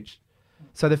message.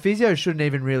 So the physio shouldn't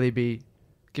even really be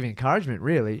giving encouragement,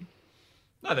 really.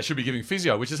 No, they should be giving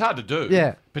physio, which is hard to do.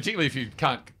 Yeah. Particularly if you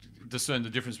can't discern the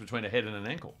difference between a head and an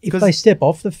ankle. If they step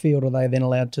off the field, are they then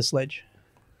allowed to sledge?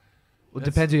 Well, it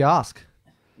depends who you ask.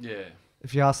 Yeah.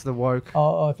 If you ask the woke...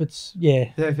 Oh, if it's... Yeah.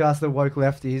 If you ask the woke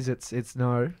lefties, it's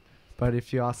no. But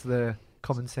if you ask the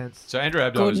common sense... So Andrew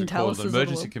Abdo Gordon has called Tallis an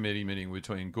emergency committee meeting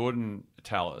between Gordon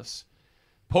Tallis,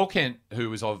 Paul Kent, who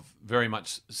was of very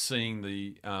much seeing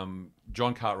the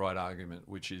John Cartwright argument,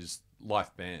 which is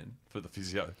life ban for the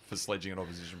physio for sledging an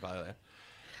opposition player.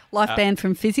 Life ban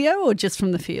from physio or just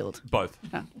from the field? Both.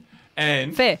 Oh.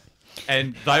 And fair.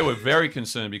 And they were very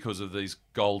concerned because of these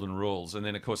golden rules. And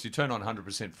then, of course, you turn on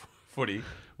 100% footy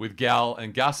with Gal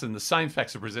and Gus, and the same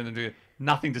facts are presented to you.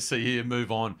 Nothing to see here,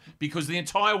 move on. Because the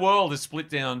entire world is split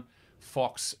down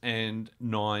Fox and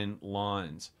 9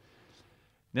 lines.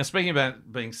 Now, speaking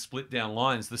about being split down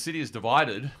lines, the city is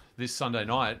divided this Sunday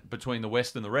night between the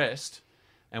West and the rest.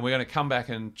 And we're going to come back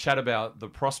and chat about the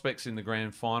prospects in the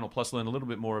grand final, plus learn a little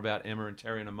bit more about Emma and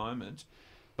Terry in a moment.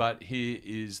 But here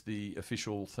is the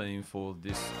official theme for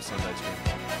this Sunday's grand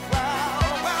final.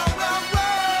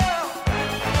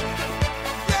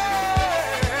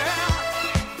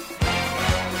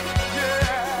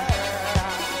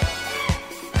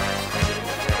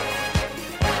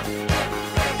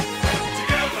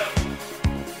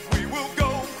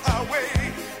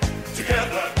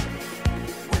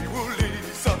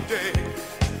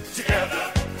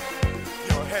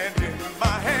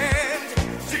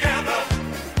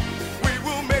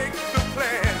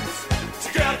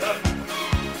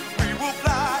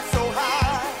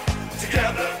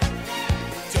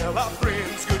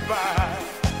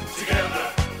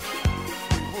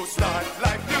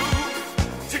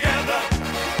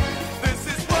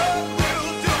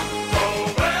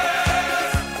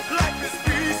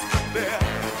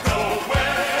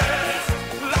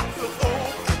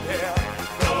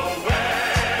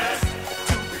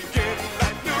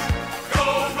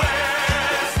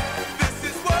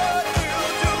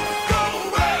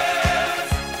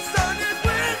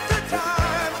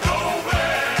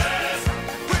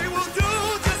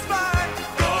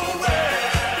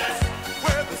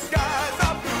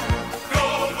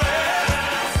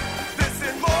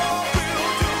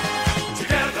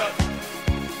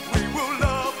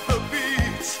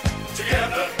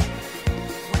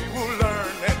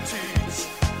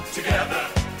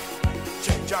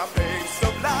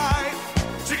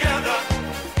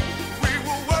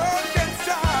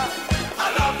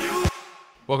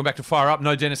 Welcome back to Fire Up.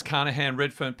 No Dennis Carnahan,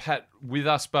 Redfern Pat with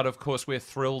us, but of course we're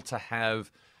thrilled to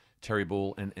have Terry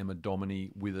Ball and Emma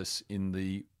Dominey with us in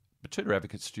the Batuta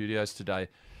Advocate studios today.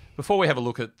 Before we have a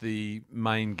look at the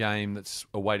main game that's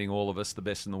awaiting all of us, the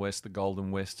best in the West, the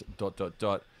Golden West, ...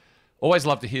 Always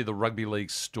love to hear the rugby league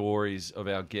stories of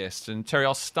our guests. And Terry,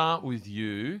 I'll start with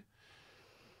you.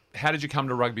 How did you come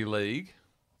to rugby league?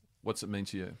 What's it mean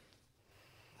to you?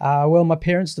 Well, my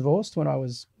parents divorced when I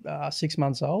was 6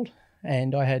 months old,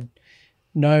 and I had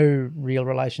no real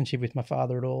relationship with my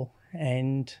father at all,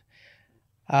 and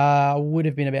would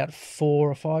have been about 4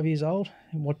 or 5 years old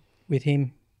with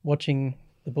him watching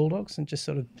the Bulldogs and just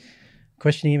sort of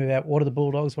questioning him about what are the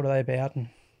Bulldogs, what are they about,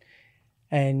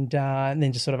 and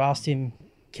then just sort of asked him,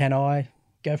 can I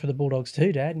go for the Bulldogs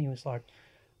too, Dad? And he was like,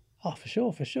 oh, for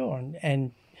sure.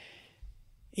 And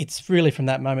it's really from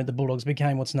that moment the Bulldogs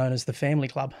became what's known as the family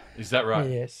club. Is that right?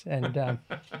 Yes. And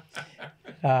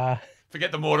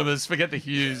forget the Mortimers, forget the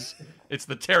Hughes. It's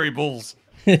the Terry Bulls.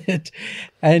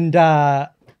 and I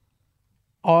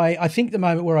think the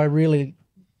moment where I really,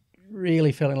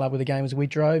 really fell in love with the game was we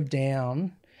drove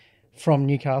down from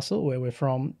Newcastle, where we're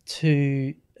from,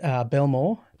 to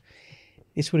Belmore.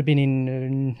 This would have been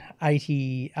in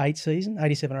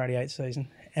 87 or 88 season.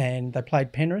 And they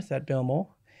played Penrith at Belmore.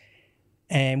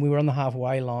 And we were on the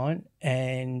halfway line,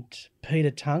 and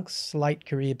Peter Tunks, late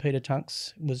career Peter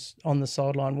Tunks, was on the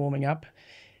sideline warming up,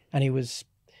 and he was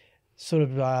sort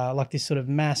of like this sort of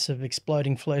mass of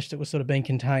exploding flesh that was sort of being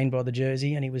contained by the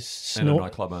jersey, and he was And a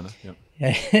nightclub owner, yep.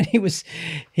 Yeah, and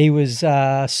he was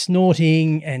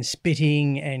snorting and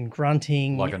spitting and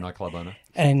grunting Like a nightclub owner.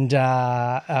 and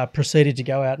proceeded to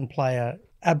go out and play a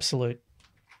absolute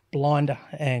blinder.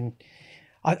 And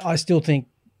I still think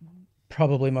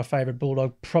probably my favourite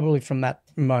Bulldog, probably from that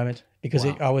moment, because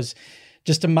Wow. I was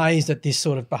just amazed that this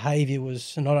sort of behaviour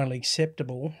was not only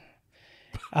acceptable,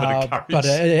 but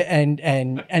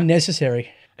and necessary.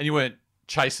 And you weren't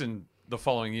chasing the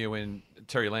following year when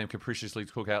Terry Lamb capriciously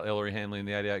took out Ellery Hanley in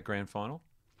the 88 grand final?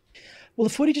 Well,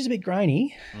 the footage is a bit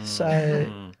grainy,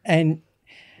 so and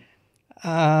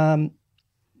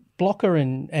Blocker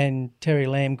and Terry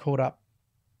Lamb caught up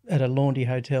at a Laundy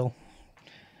Hotel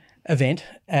event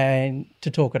and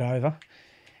to talk it over.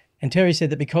 And Terry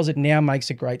said that because it now makes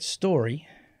a great story,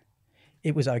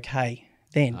 it was okay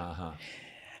then.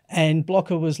 And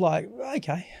Blocker was like,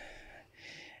 okay.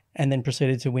 And then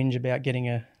proceeded to whinge about getting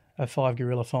a 5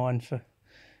 gorilla fine for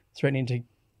threatening to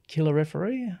kill a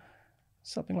referee,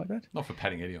 something like that. Not for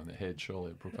patting Eddie on the head,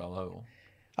 surely, at Brookvale Oval.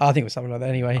 I think it was something like that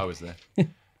anyway. I was there.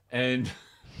 And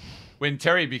when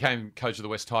Terry became coach of the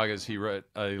West Tigers, he wrote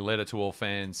a letter to all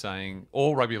fans saying,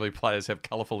 all rugby league players have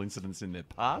colourful incidents in their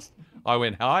past. I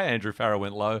went high, Andrew Farrow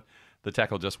went low, the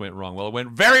tackle just went wrong. Well, it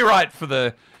went very right for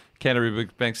the Canterbury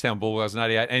Bankstown Bulldogs in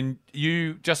 88. And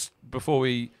you, just before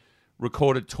we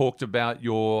recorded, talked about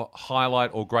your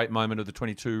highlight or great moment of the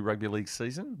 22 rugby league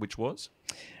season, which was?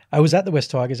 I was at the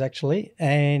West Tigers, actually,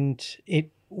 and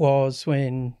it was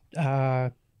when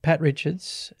Pat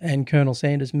Richards and Colonel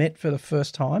Sanders met for the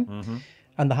first time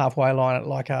on the halfway line at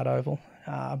Leichhardt Oval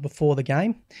before the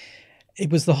game. It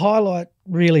was the highlight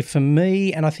really for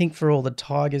me, and I think for all the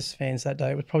Tigers fans that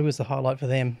day. It probably was the highlight for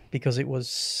them because it was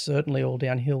certainly all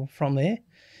downhill from there.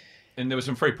 And there was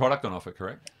some free product on offer,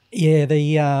 correct? Yeah,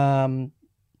 the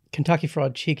Kentucky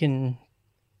Fried Chicken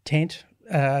tent,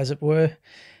 as it were,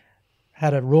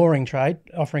 had a roaring trade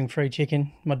offering free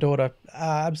chicken. My daughter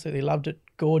absolutely loved it,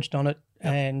 gorged on it,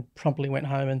 and promptly went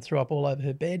home and threw up all over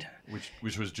her bed.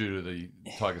 Which was due to the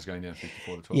Tigers going down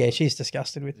 54 to 12. Yeah, she's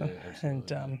disgusted with them.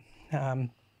 And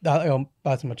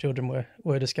both of my children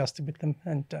were disgusted with them.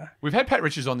 And we've had Pat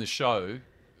Richards on this show.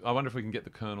 I wonder if we can get the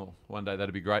Colonel one day.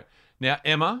 That'd be great. Now,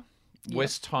 Emma,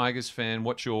 West Tigers fan,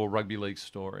 what's your rugby league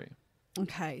story?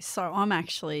 Okay, so I'm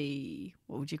actually,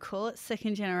 what would you call it,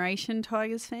 second generation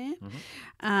Tigers fan.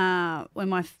 When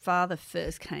my father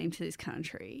first came to this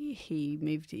country, he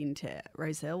moved into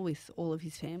Rozelle with all of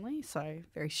his family, so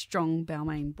very strong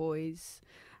Balmain boys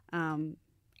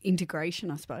integration,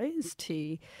 I suppose,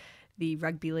 to the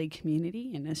rugby league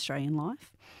community in Australian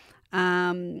life.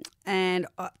 And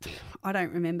I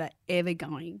don't remember ever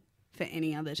going for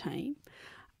any other team.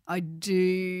 I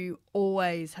do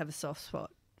always have a soft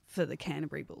spot for the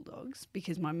Canterbury Bulldogs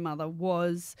because my mother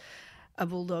was a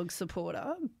Bulldog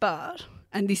supporter, but,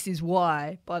 and this is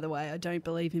why, by the way, I don't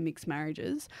believe in mixed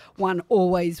marriages, one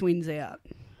always wins out,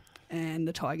 and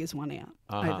the Tigers won out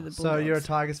over the Bulldogs. So you're a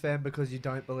Tigers fan because you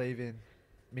don't believe in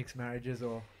mixed marriages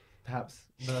or perhaps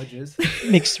mergers?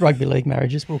 mixed rugby league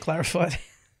marriages, we'll clarify.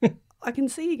 I can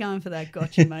see you going for that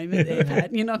gotcha moment there,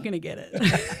 Pat. You're not going to get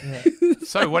it.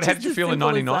 So how did you feel in simple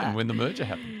as 99 that. when the merger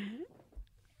happened?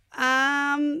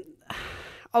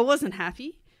 I wasn't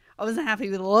happy. I wasn't happy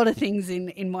with a lot of things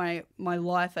in my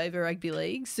life over rugby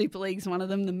league. Super League's one of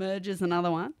them. The merger's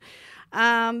another one.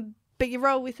 But you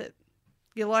roll with it.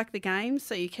 You like the game,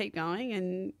 so you keep going,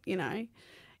 and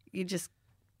you just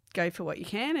go for what you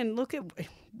can. And look, it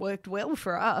worked well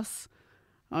for us.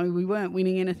 I mean, we weren't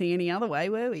winning anything any other way,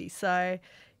 were we? So,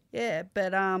 yeah.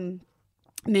 But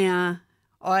now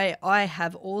I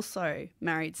have also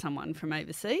married someone from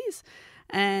overseas.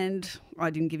 and I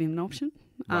didn't give him an option.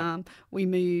 Right. We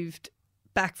moved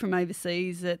back from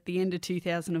overseas at the end of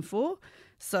 2004.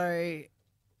 So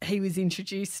he was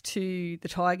introduced to the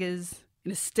Tigers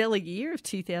in a stellar year of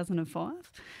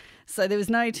 2005. So there was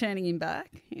no turning him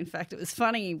back. In fact, it was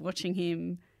funny watching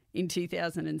him in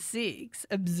 2006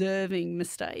 observing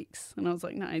mistakes. And I was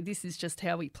like, no, this is just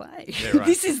how we play. Yeah, right.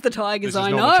 This is the Tigers This is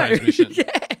I normal know. transmission.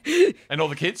 Yeah. And all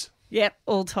the kids? Yep,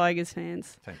 all Tigers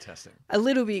fans. Fantastic. A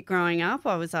little bit growing up,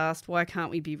 I was asked, why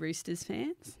can't we be Roosters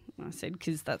fans? And I said,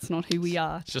 because that's not who we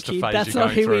are. It's just a kid. phase That's you're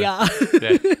not going who we through. are.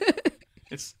 Yeah.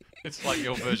 It's like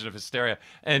your version of hysteria.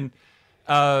 And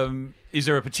is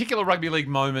there a particular rugby league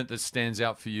moment that stands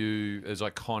out for you as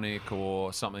iconic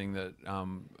or something that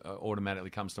automatically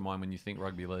comes to mind when you think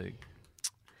rugby league?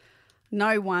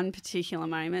 No one particular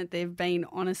moment. There have been,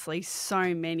 honestly,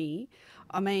 so many.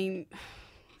 I mean,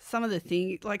 some of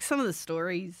the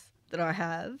stories that I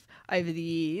have over the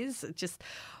years,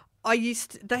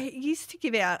 they used to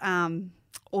give out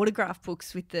autograph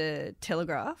books with the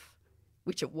Telegraph,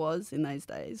 which it was in those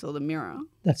days, or the Mirror.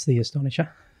 That's the Astonisher.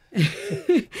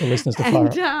 For listeners to fire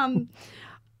up. And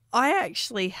I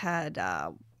actually had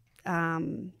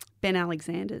Ben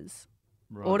Alexander's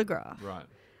autograph. Right.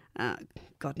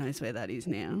 God knows where that is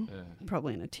now. Yeah.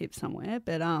 Probably in a tip somewhere.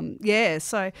 But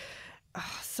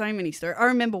so many stories. I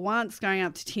remember once going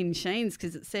up to Tim Sheens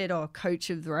because it said, coach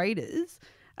of the Raiders,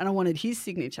 and I wanted his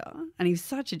signature. And he was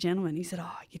such a gentleman. He said,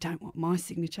 you don't want my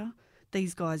signature.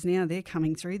 These guys now, they're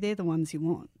coming through. They're the ones you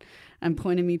want. And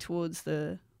pointed me towards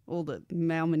all the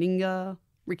Mal Meninga,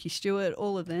 Ricky Stewart,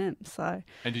 all of them. So.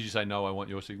 And did you say, no, I want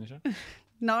your signature?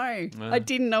 No, I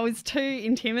didn't. I was too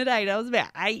intimidated. I was about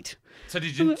 8. So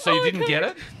you didn't get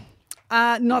it?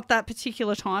 Not that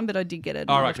particular time, but I did get it.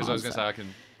 All right, because I was going to say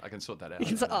I can sort that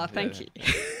out. Thank you.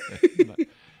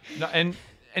 No,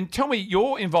 and tell me,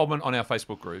 your involvement on our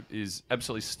Facebook group is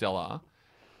absolutely stellar.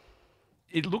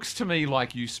 It looks to me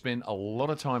like you spend a lot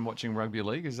of time watching rugby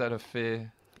league. Is that a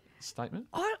fair statement?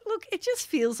 Look, it just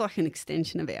feels like an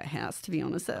extension of our house, to be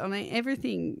honest. I mean,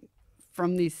 everything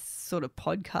from this sort of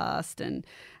podcast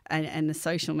and the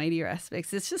social media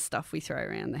aspects, it's just stuff we throw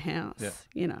around the house,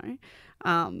 you know.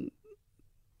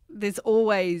 There's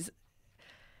always...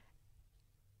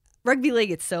 Rugby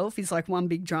league itself is like one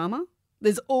big drama.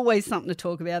 There's always something to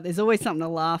talk about. There's always something to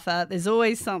laugh at. There's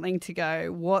always something to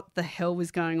go, what the hell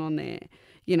was going on there?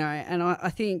 You know, and I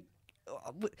think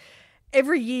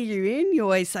every year you're in, you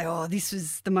always say, this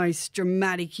was the most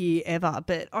dramatic year ever.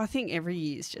 But I think every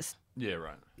year is just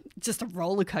a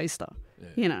roller coaster,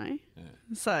 you know. Yeah.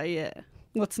 So,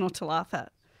 what's not to laugh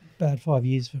at? Bad 5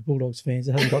 years for Bulldogs fans.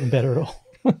 It hasn't gotten better at all.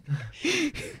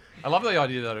 I love the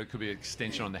idea that it could be an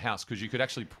extension on the house because you could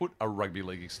actually put a rugby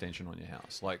league extension on your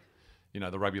house, like, you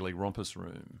know, the rugby league rompus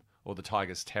room or the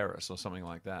Tigers terrace or something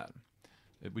like that.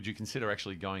 Would you consider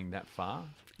actually going that far?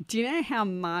 Do you know how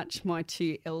much my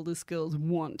 2 eldest girls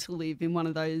want to live in one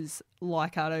of those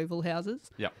Leichhardt Oval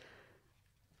houses? Yeah.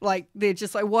 Like, they're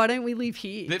just like, why don't we live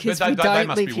here? Because they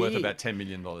must be worth about $10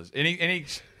 million.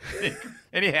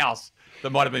 Any house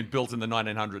that might have been built in the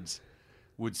 1900s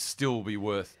would still be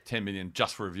worth $10 million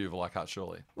just for a view of Leichhardt,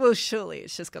 surely. Well, surely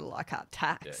it's just got a Leichhardt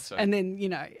tax. And then, you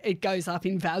know, it goes up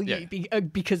in value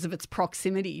because of its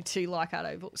proximity to Leichhardt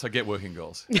Oval. So get working,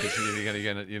 girls. Because you're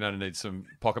going to need some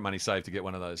pocket money saved to get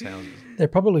one of those houses. They're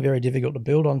probably very difficult to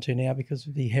build onto now because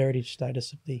of the heritage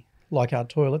status of the Leichhardt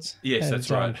toilets. Yes,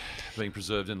 that's right. Being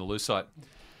preserved in the Lucite.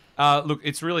 Look,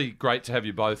 it's really great to have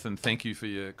you both, and thank you for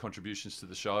your contributions to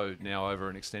the show now over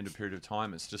an extended period of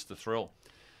time. It's just a thrill.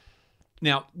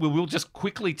 Now, we'll just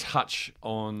quickly touch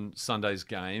on Sunday's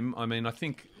game. I mean, I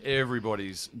think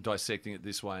everybody's dissecting it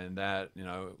this way and that. You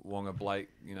know, Wonga Blake,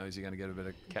 you know, is he going to get a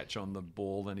better catch on the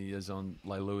ball than he is on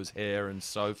Leilua's hair and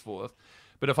so forth?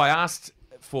 But if I asked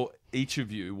for each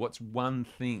of you, what's one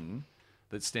thing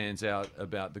that stands out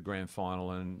about the grand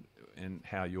final and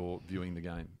how you're viewing the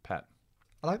game? Pat?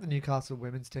 I like the Newcastle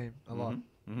women's team a lot.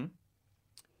 Mm-hmm.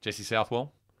 Jessie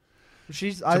Southwell?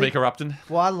 Tamika Upton.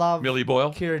 Well, I love Millie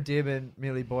Boyle. Kira Dibb and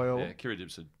Millie Boyle. Yeah, Kira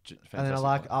Dibb's a fantastic And then I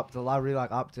like player. Upton. I really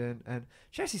like Upton. And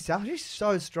Jessie South, she's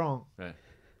so strong. Yeah.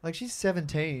 Like, she's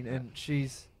 17 and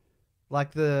she's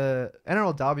like the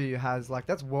NRLW has like,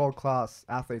 that's world class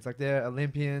athletes. Like, they're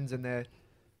Olympians and they're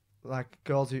like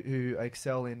girls who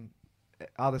excel in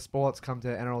other sports come to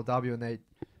NRLW and they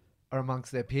are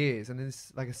amongst their peers. And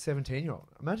it's like a 17-year-old.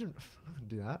 Imagine, I can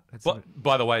do that.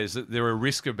 By the way, is there a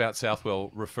risk about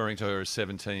Southwell referring to her as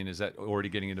 17? Is that already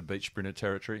getting into beach sprinter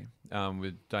territory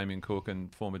with Damien Cook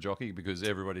and former jockey? Because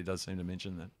everybody does seem to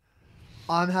mention that.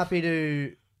 I'm happy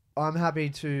to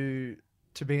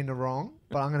be in the wrong,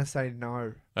 but I'm going to say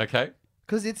no. Okay.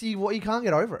 Because you can't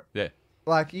get over it. Yeah.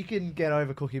 Like, you can get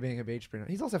over Cookie being a beach sprinter.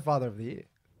 He's also father of the year.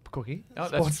 Cookie. Oh,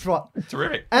 that's Sport.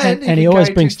 terrific. And can he always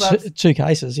carry brings two two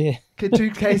cases, yeah.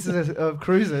 two cases of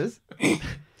cruisers.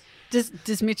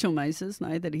 Does Mitchell Moses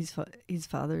know that he's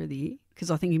father of the year? Because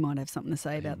I think he might have something to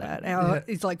say about that.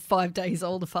 He's like 5 days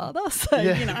older father, so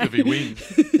Yeah. you know. If he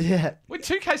wins. Yeah. Would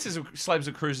 2 cases of slabs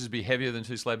of cruisers be heavier than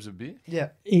 2 slabs of beer? Yeah.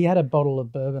 He had a bottle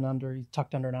of bourbon he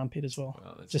tucked under an armpit as well,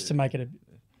 that's just it. to make it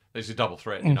There's a double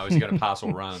threat, you know, is he going to pass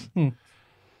or run?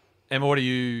 Emma, what are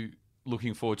you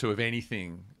looking forward to, if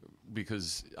anything?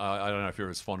 Because I don't know if you're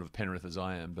as fond of Penrith as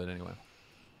I am, but anyway.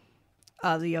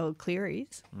 The old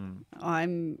Clearys.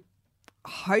 I'm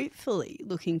hopefully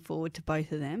looking forward to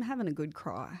both of them having a good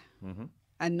cry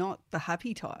and not the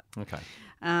happy type. Okay.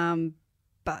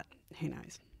 But who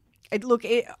knows?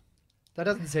 That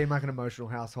doesn't seem like an emotional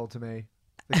household to me,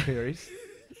 the Clearys.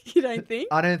 You don't think?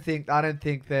 I don't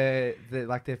think they're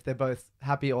like, if they're both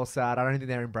happy or sad, I don't think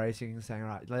they're embracing and saying, all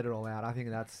right, let it all out. I think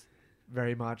that's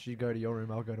very much, you go to your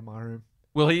room, I'll go to my room.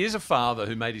 Well, he is a father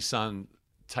who made his son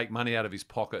take money out of his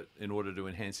pocket in order to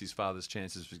enhance his father's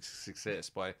chances for success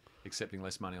by accepting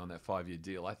less money on that 5-year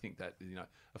deal. I think that, you know,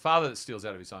 a father that steals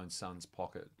out of his own son's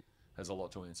pocket has a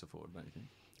lot to answer for, don't you think?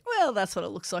 Well, that's what it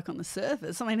looks like on the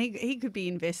surface. I mean, he could be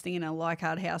investing in a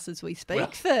Leichhardt house as we speak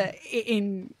Well, Well,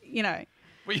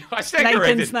 I stand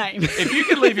Nathan's corrected. name. If you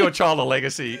can leave your child a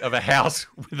legacy of a house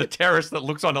with a terrace that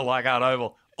looks on a Leichhardt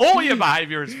Oval, all your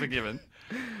behaviour is forgiven.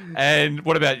 And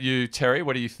what about you, Terry?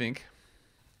 What do you think?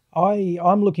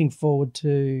 I'm looking forward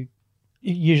to,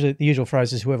 usually the usual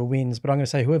phrase is whoever wins, but I'm going to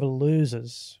say whoever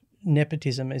loses,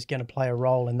 nepotism is going to play a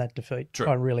role in that defeat. True.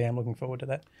 I really am looking forward to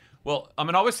that. Well, I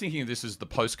mean, I was thinking of this as the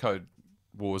postcode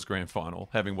Wars grand final,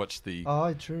 having watched the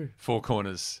Oh, true. Four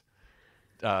Corners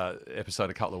episode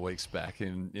a couple of weeks back,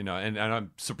 and you know, and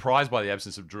I'm surprised by the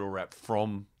absence of drill rap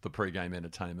from the pre-game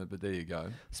entertainment. But there you go.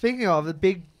 Speaking of the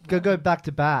big go back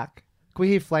to back, can we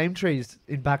hear Flame Trees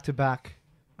in back to back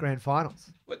grand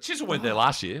finals? Well, Chisel went there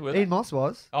last year, were they? Ian Moss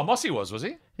was. Oh, Mossy was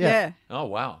he? Yeah. Oh,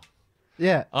 wow.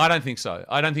 Yeah. I don't think so.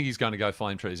 I don't think he's going to go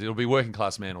Flame Trees. It'll be Working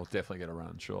Class Man will definitely get a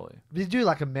run, surely. He'd do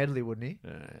like a medley, wouldn't he?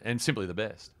 Yeah. And Simply the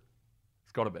Best.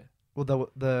 It's got to be. Well,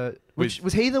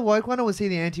 was he the woke one or was he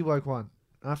the anti-woke one?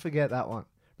 I forget that one.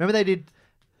 Remember the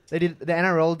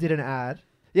NRL did an ad.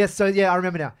 Yes, so yeah, I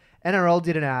remember now. NRL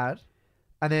did an ad,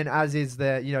 and then as is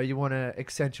you want to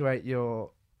accentuate you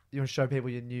want to show people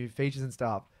your new features and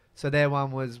stuff. So their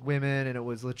one was women, and it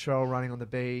was Latrell running on the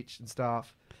beach and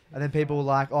stuff. And then people were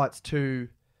like, "Oh, it's too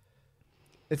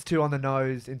on the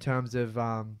nose in terms of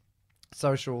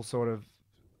social sort of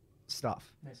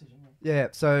stuff." Yeah.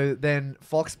 So then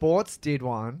Fox Sports did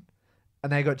one,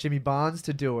 and they got Jimmy Barnes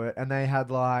to do it, and they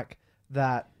had like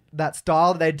that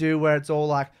style that they do where it's all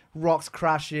like rocks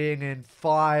crashing and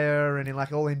fire and in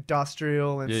like all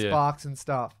industrial and sparks and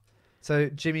stuff. So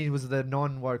Jimmy was the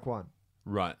non-woke one.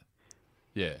 Right.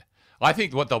 Yeah. I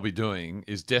think what they'll be doing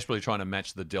is desperately trying to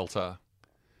match the Delta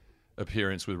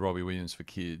appearance with Robbie Williams for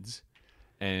kids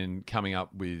and coming up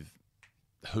with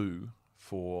who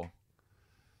for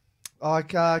Like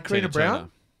Karina Tina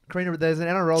Brown. Karina, there's an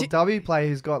NRLW player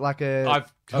who's got like a...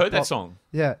 I've heard that song.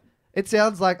 Yeah. It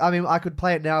sounds like, I mean, I could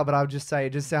play it now, but I would just say it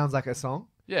just sounds like a song.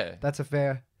 Yeah. That's a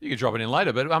fair... You could drop it in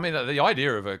later, but I mean, the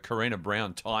idea of a Karina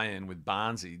Brown tie-in with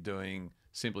Barnesy doing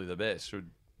Simply the Best,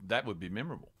 that would be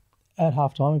memorable. At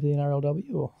halftime of the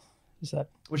NRLW, or is that?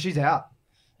 Well, she's out.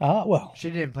 Well. She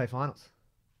didn't play finals.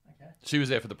 She was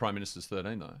there for the Prime Minister's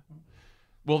 13, though.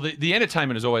 Well, the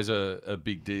entertainment is always a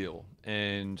big deal,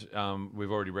 and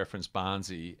we've already referenced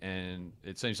Barnesy, and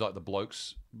it seems like the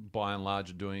blokes, by and large,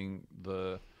 are doing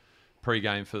the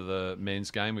pre-game for the men's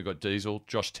game. We've got Diesel,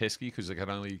 Josh Teskey, because they can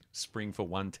only spring for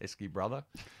one Teskey brother,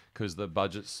 because the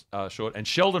budget's short, and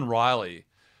Sheldon Riley,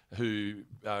 who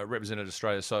represented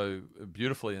Australia so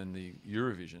beautifully in the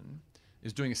Eurovision,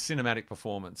 is doing a cinematic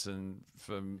performance. And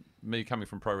for me, coming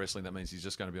from pro wrestling, that means he's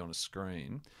just going to be on a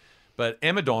screen. But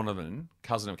Emma Donovan,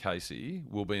 cousin of Casey,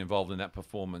 will be involved in that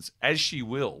performance, as she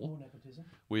will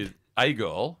with A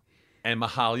Girl and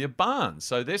Mahalia Barnes.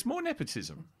 So there's more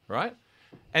nepotism, right?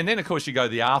 And then, of course, you go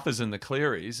the Arthurs and the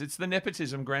Clearys. It's the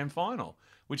nepotism grand final,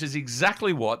 which is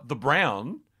exactly what the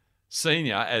Brown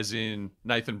senior, as in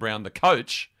Nathan Brown, the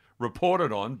coach,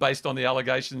 reported on based on the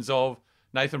allegations of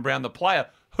Nathan Brown, the player,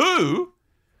 who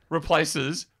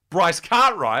replaces Bryce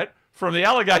Cartwright from the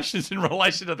allegations in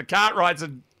relation to the Cartwrights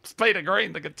and Peter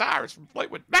Green, the guitarist from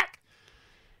Fleetwood Mac,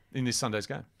 in this Sunday's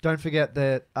game. Don't forget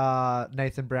that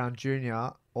Nathan Brown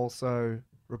Jr. also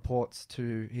reports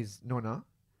to his nonna.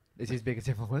 Is his biggest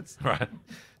influence. Right.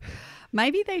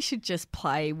 Maybe they should just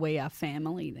play We Are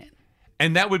Family then.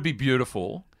 And that would be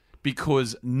beautiful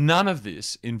because none of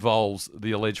this involves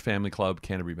the alleged family club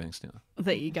Canterbury Bankstown.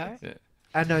 There you go. Yeah.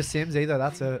 And no Sims either.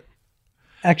 That's it.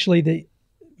 Actually,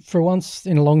 for once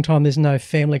in a long time, there's no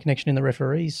family connection in the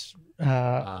referees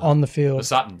on the field. The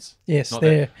Suttons. Yes, Not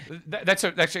they're that. That's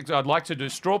actually, I'd like to do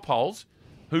straw polls.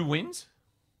 Who wins?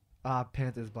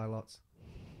 Panthers by lots.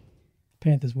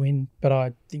 Panthers win, but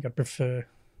I think I prefer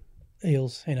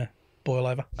Eels in a boil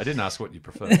over. I didn't ask what you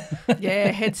prefer. Yeah,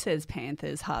 head says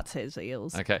Panthers, heart says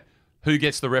Eels. Okay. Who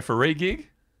gets the referee gig?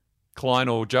 Klein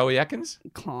or Joey Atkins?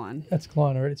 Klein. That's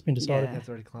Klein already. It's been decided. Yeah. That's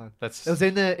already Klein. That's It was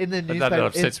in the that newspaper.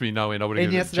 upsets me no end. I would have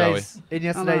In given it to Joey.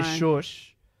 yesterday's know.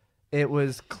 shush, it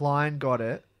was Klein got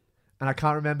it, and I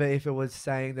can't remember if it was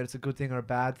saying that it's a good thing or a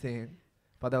bad thing,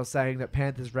 but they were saying that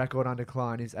Panthers' record under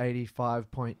Klein is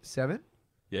 85.7,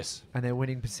 Yes. and their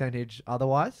winning percentage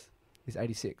otherwise is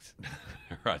 86.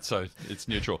 Right, so it's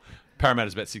neutral.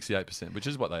 Parramatta's about 68%, which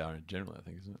is what they are generally, I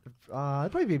think, isn't it?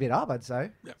 It'd probably be a bit up, I'd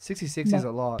say. 66 is a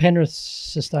lot. Penrith's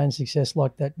sustained success,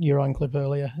 like that Urine clip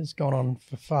earlier, has gone on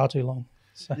for far too long.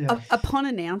 So Yeah. Upon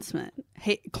announcement,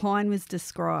 Klein was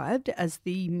described as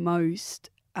the most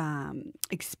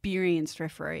experienced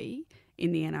referee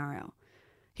in the NRL.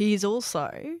 He is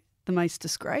also the most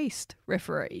disgraced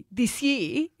referee this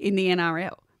year in the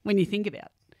NRL, when you think about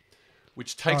it.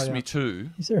 Which takes yeah. me to...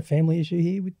 is there a family issue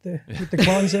here with the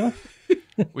Kleins, Emma?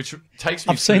 Which takes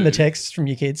me I've seen the to texts from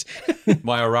your kids.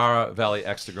 my Aurora Valley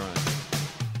axe to grind.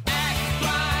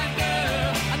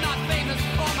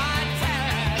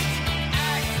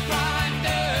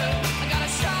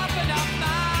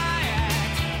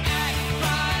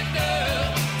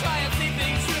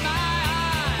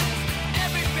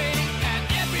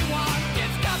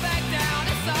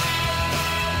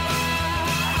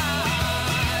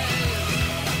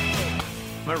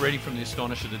 I'm reading from the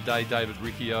Astonisher today, David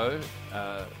Riccio,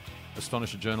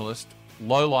 Astonisher journalist.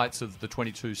 Lowlights of the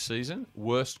 22 season,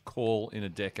 worst call in a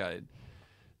decade.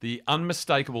 The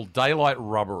unmistakable daylight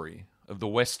robbery of the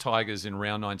West Tigers in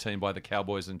round 19 by the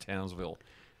Cowboys in Townsville.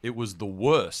 It was the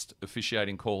worst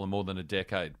officiating call in more than a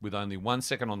decade. With only 1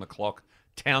 second on the clock,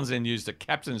 Townsend used a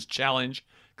captain's challenge,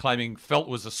 claiming Felt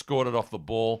was escorted off the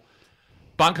ball.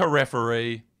 Bunker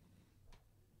referee,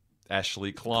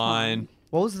 Ashley Klein,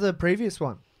 What was the previous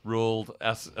one? ruled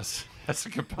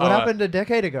Asakapoa. What happened a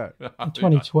decade ago? In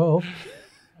 2012.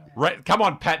 Come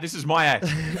on, Pat, this is my act.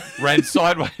 Ran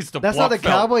sideways to That's block not the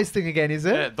Felt. Cowboys thing again, is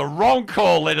it? Yeah, the wrong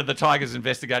call led to the Tigers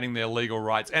investigating their legal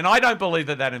rights. And I don't believe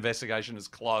that investigation is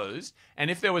closed. And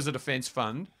if there was a defence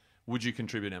fund, would you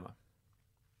contribute, Emma?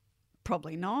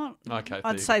 Probably not. Okay.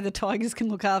 I'd say the Tigers can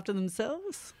look after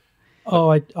themselves.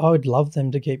 Oh, I would love them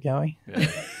to keep going. Yeah,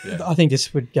 yeah. I think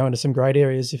this would go into some great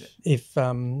areas if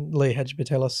Lee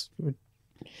Hadjipatelis would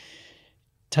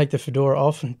take the fedora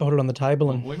off and put it on the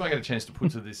table. And We might get a chance to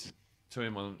put to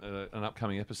him on an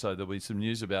upcoming episode. There'll be some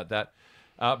news about that.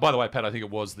 By the way, Pat, I think it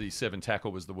was the 7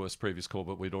 tackle was the worst previous call,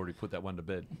 but we'd already put that one to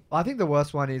bed. I think the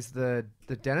worst one is the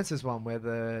Dennis's one where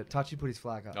the touchy put his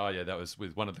flag up. Oh, yeah, that was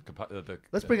with one of the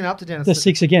Let's bring it up to Dennis. the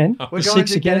 6 again. We're The going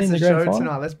 6 to again in Dennis's the grand show final.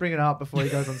 tonight. Let's bring it up before he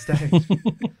goes on stage.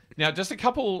 Now, just a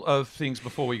couple of things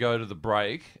before we go to the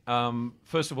break.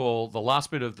 First of all, the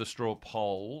last bit of the straw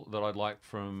poll that I'd like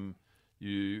from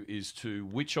you is to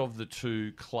which of the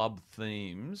two club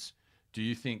themes do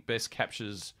you think best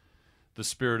captures the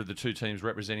spirit of the two teams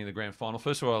representing the grand final?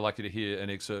 First of all, I'd like you to hear an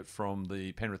excerpt from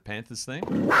the Penrith Panthers theme.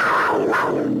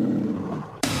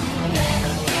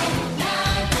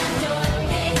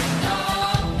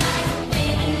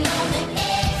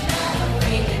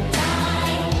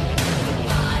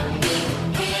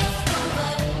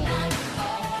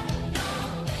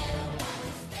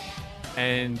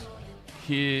 And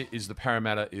here is the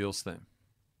Parramatta Eels theme.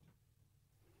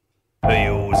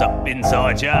 Eels up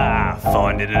inside ya,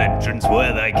 find it an entrance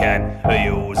where they can.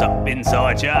 Eels up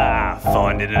inside ya,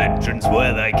 find it an entrance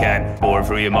where they can. Bore it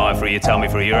through your mind, through your tummy,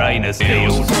 through your anus.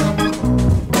 Eels.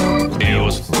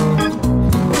 Eels.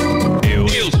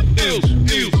 Eels.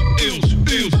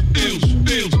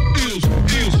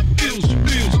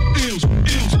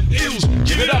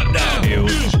 Give it up now.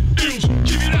 Eels.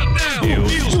 Give it up now.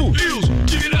 Eels.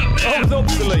 Give it up now. I was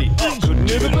obsolete. I could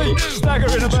never be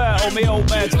staggering about on me old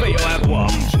man's feet. I have 1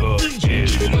 foot in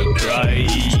the grave.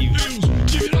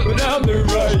 But down the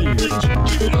rave.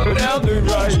 But down the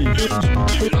rave.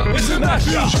 It's a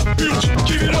mashup.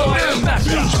 Give it up now.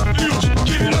 Mashup.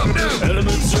 Give it up now.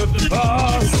 Elements of the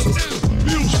past.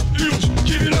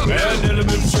 Give it up now. And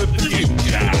elements of the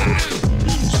future.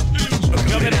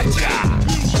 Coming at ya.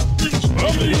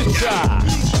 From the inside.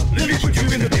 Let me put you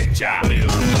in the picture.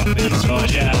 Up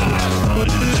inside ya. Where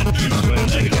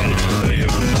they can.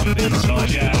 Up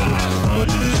inside ya.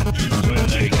 Where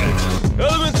they can.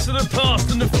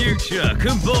 future,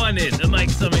 combining to make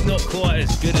something not quite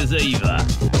as good as either.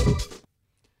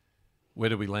 Where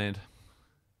do we land?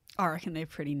 I reckon they're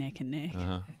pretty neck and neck,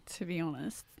 to be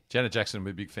honest. Janet Jackson,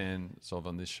 we're big fans of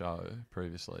on this show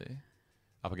previously,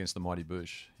 up against the Mighty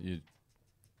Bush. You're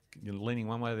leaning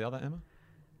one way or the other, Emma?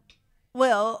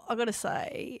 Well, I've got to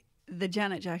say, the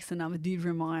Janet Jackson number did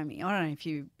remind me. I don't know if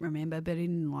you remember, but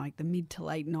in like the mid to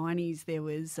late 90s, there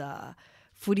was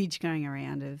footage going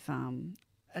around of an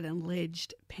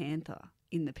alleged panther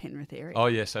in the Penrith area. Oh,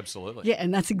 yes, absolutely. Yeah,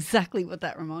 and that's exactly what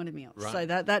that reminded me of. Right. So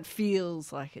that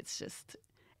feels like it's just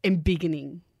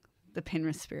embiggening the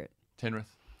Penrith spirit.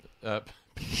 Penrith.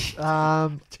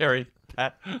 Um, Terry.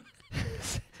 Pat.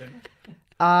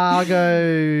 I'll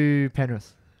go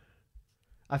Penrith.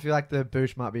 I feel like the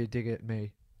Bush might be a dig at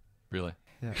me. Really?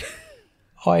 Yeah.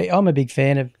 I'm a big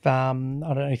fan of, I don't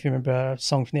know if you remember a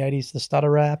song from the 80s, the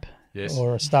Stutter Rap, Yes.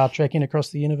 or a Star Trek in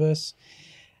Across the Universe.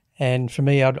 And for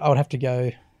me, I would have to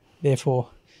go, therefore,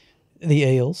 the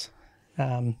Eels.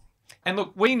 And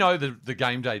look, we know the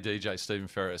game day DJ, Stephen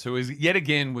Ferris, who is yet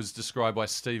again was described by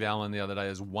Steve Allen the other day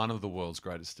as one of the world's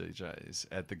greatest DJs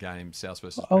at the game South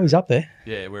versus Oh, he's up there.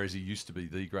 Yeah, whereas he used to be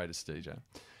the greatest DJ.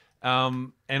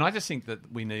 And I just think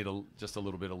that we need just a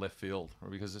little bit of left field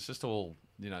because it's just all,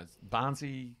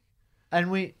 Barnesy.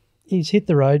 And He's hit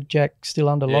the road. Jack still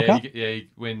under locker.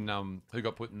 When who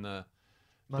got put in the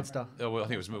Munster. well, I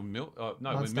think it was Milne. No,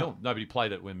 when Munster. Milne. Nobody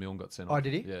played it when Milne got sent off. Oh,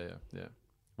 did he? Yeah.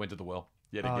 Went to the well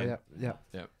yet Oh, again.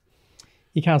 yeah.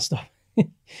 You can't stop.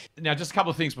 Now, just a couple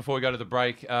of things before we go to the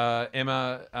break.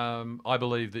 Emma, I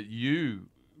believe that you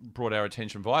brought our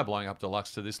attention via Blowing Up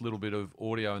Deluxe to this little bit of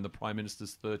audio in the Prime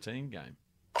Minister's 13 game.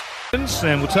 And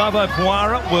Mutavo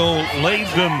Puara will lead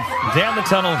them down the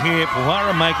tunnel here.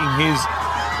 Puara making his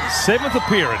 7th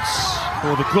appearance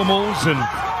for the Kumuls and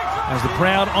has the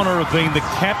proud honour of being the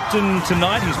captain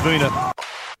tonight. He's been a...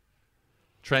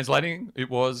 Translating, it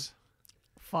was...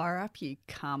 Fire up, you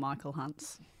Carmichael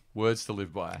Hunts. Words to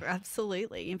live by.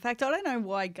 Absolutely. In fact, I don't know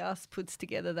why Gus puts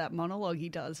together that monologue he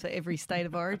does for every state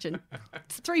of origin.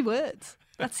 It's 3 words.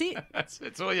 That's it.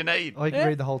 That's all you need. Or you can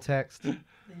read the whole text. The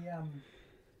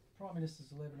Prime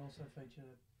Minister's 11 also featured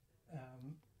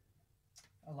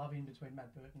a love-in between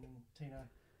Matt Burton and Tino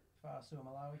Fa'asua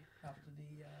Malawi after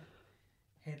the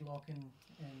headlock and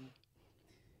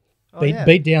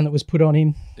beat down that was put on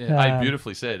him. Yeah, A,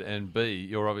 beautifully said, and B,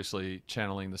 you're obviously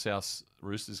channeling the South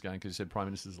Roosters game because you said Prime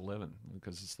Minister's 11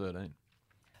 because it's 13.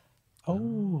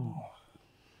 Oh.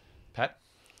 Pat?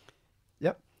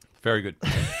 Yep. Very good.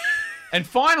 And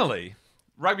finally,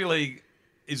 rugby league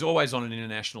is always on an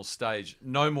international stage,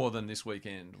 no more than this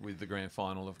weekend with the grand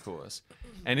final, of course.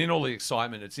 And in all the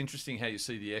excitement, it's interesting how you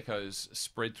see the echoes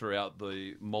spread throughout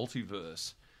the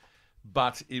multiverse.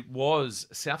 But it was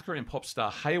South Korean pop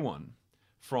star Haewon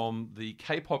from the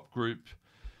K-pop group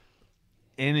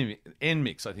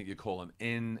NMIX, I think you call them,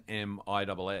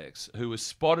 NMIXX, who was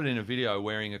spotted in a video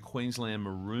wearing a Queensland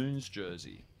Maroons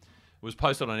jersey. It was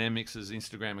posted on NMIX's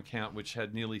Instagram account, which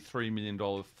had nearly 3 million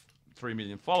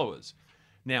followers.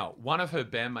 Now, one of her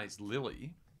bandmates,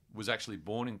 Lily, was actually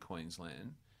born in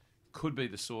Queensland, could be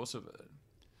the source of it.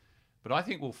 But I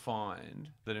think we'll find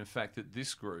that, in fact, that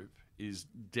this group is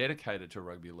dedicated to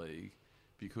rugby league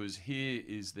because here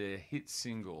is their hit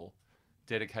single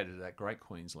dedicated to that great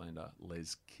Queenslander,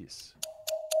 Les Kiss.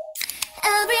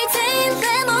 Every day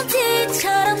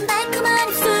레몬티처럼 달콤한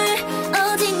입술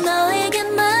오직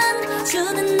너에게만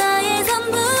주는 나의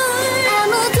선물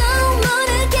아무도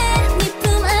모르게 네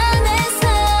품 안에서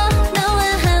너와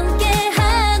함께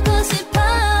하고 싶어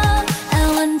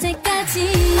언제까지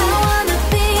I wanna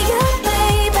be your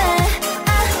baby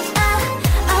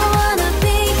I wanna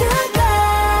be your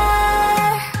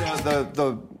girl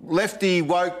The lefty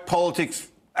woke politics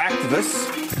activists.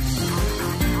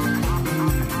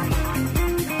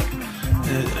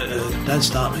 Don't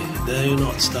start me. Do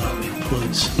not start me,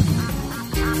 please.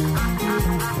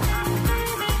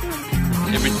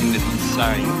 Everything that he's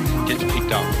saying gets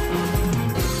picked up.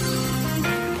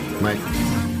 Mate,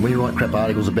 when you write crap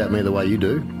articles about me the way you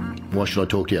do, why should I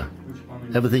talk to you?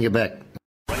 Have a think it back.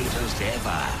 Greatest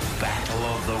ever Battle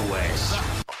of the West.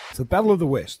 It's the Battle of the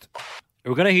West.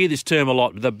 We're going to hear this term a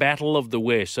lot, the Battle of the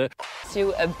West.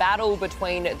 To a battle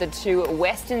between the two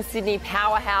Western Sydney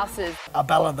powerhouses. A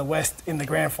Battle of the West in the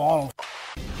grand final.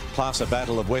 Plus a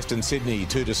Battle of Western Sydney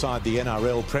to decide the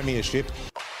NRL Premiership.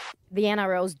 The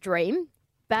NRL's dream,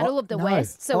 Battle of the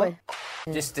West. So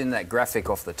just in that graphic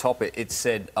off the top, it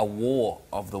said a war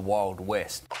of the Wild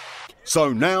West.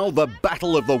 So now the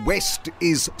Battle of the West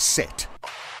is set.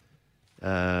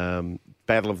 Battle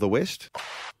of the West?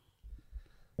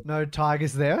 No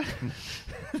Tigers there.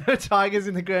 No Tigers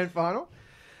in the grand final.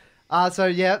 So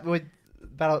yeah, we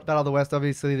Battle of the West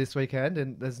obviously this weekend,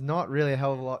 and there's not really a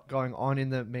hell of a lot going on in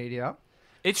the media.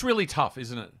 It's really tough,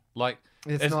 isn't it? Like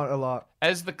It's not a lot.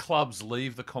 As the clubs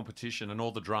leave the competition and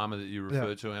all the drama that you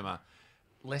refer to, Emma,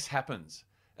 less happens.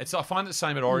 I find the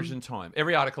same at Origin time.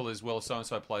 Every article is, well,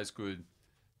 so-and-so plays good,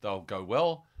 they'll go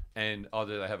well, and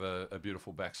do they have a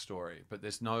beautiful backstory. But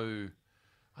there's no,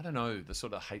 I don't know, the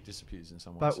sort of hate disappears in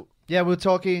some ways. But yeah, we'll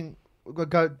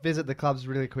go visit the clubs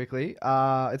really quickly.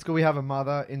 It's good we have a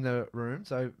mother in the room.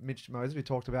 So Mitch Moses, we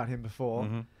talked about him before.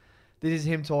 Mm-hmm. This is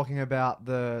him talking about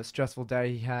the stressful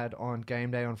day he had on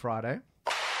game day on Friday.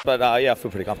 But yeah, I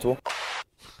feel pretty comfortable.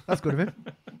 That's good of him.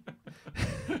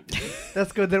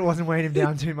 That's good that it wasn't weighing him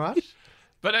down too much.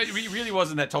 But he really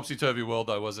was in that topsy-turvy world,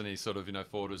 though, wasn't he? Sort of,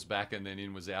 forward was back and then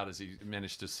in was out as he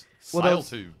managed to sail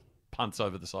two punts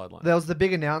over the sideline. There was the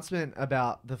big announcement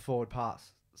about the forward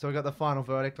pass. So we got the final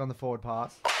verdict on the forward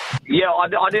pass. Yeah,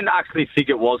 I didn't actually think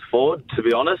it was forward, to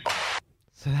be honest.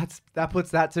 So that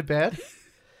puts that to bed.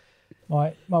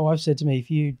 My wife said to me, if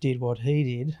you did what he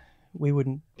did, we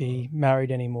wouldn't be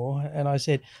married anymore. And I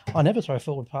said, I never throw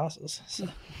forward passes. So.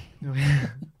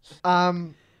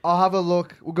 I'll have a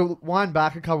look. We'll go wind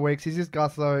back a couple of weeks. He's just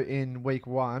Guslow in week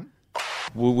 1.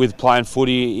 With playing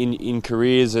footy in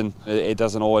careers, and it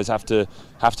doesn't always have to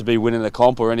be winning the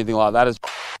comp or anything like that. So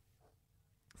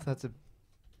that's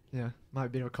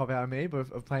might be a cop out of me, but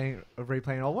of replaying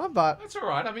an old one. But that's all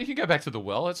right. I mean, you can go back to the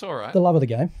well. It's all right. The love of the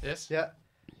game. Yes. Yeah.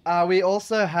 We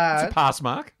also had it's a pass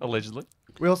mark, allegedly.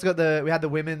 We also got we had the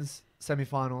women's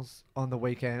semi-finals on the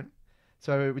weekend.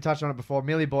 So we touched on it before.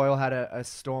 Millie Boyle had a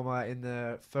stormer in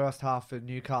the first half for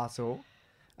Newcastle.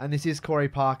 And this is Corey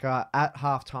Parker at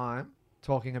halftime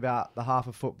talking about the half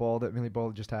of football that Millie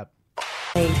Boyle just had.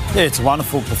 Yeah, it's a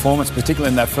wonderful performance, particularly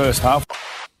in that first half.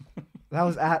 That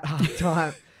was at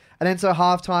halftime. And then so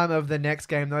halftime of the next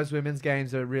game, those women's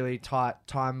games are really tight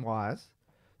time-wise.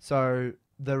 So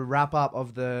the wrap-up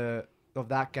of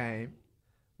that game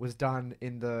was done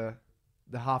in the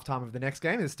halftime of the next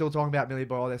game. They're still talking about Millie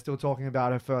Boyle. They're still talking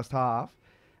about her first half.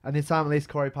 And this time, at least,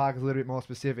 Corey Parker's a little bit more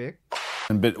specific.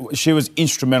 But she was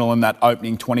instrumental in that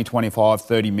opening 20, 25,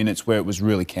 30 minutes where it was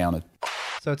really counted.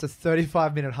 So it's a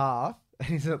 35-minute half, and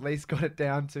he's at least got it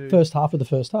down to... First half of the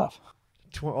first half.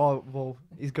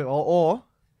 He's got... Or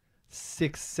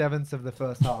 6/7 of the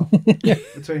first half.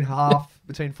 Between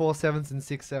 4/7 and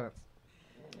 6/7.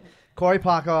 Corey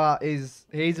Parker he's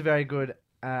a very good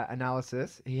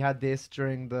analysis. He had this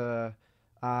during the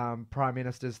Prime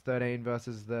Minister's 13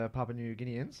 versus the Papua New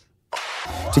Guineans.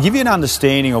 To give you an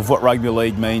understanding of what rugby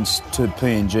league means to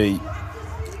PNG,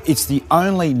 it's the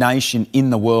only nation in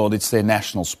the world, it's their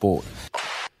national sport.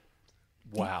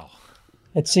 Wow.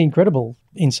 It's incredible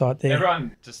insight there.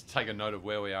 Everyone just take a note of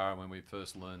where we are and when we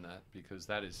first learned that, because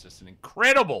that is just an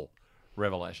incredible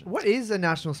revelation. What is a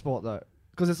national sport, though?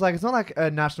 Because it's not like a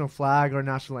national flag or a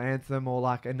national anthem or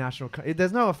like a national...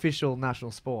 There's no official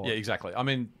national sport. Yeah, exactly. I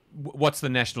mean, what's the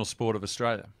national sport of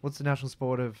Australia? What's the national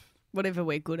sport of... Whatever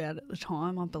we're good at the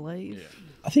time, I believe. Yeah.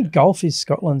 I think golf is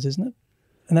Scotland's, isn't it?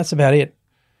 And that's about it.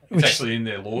 It's actually in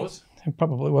their laws?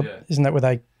 Probably. Isn't that where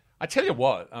they... I tell you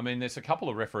what, I mean, there's a couple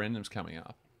of referendums coming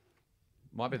up.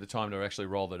 Might be the time to actually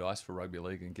roll the dice for rugby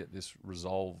league and get this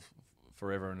resolved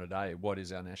forever and a day. What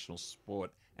is our national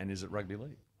sport and is it rugby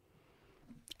league?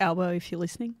 Albo, if you're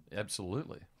listening.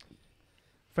 Absolutely.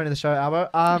 Friend of the show, Albo.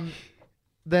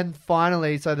 Then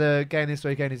finally, so the game this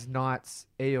weekend is Knights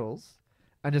Eels.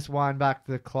 And just wind back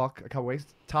the clock a couple of weeks.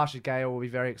 Tasha Gale will be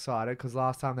very excited because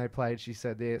last time they played, she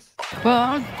said this. Well,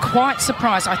 I'm quite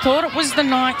surprised. I thought it was the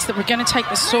Knights that were going to take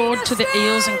the sword to the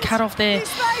Eels and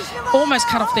almost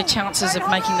cut off their chances of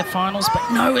making the finals.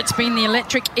 But no, it's been the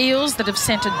electric Eels that have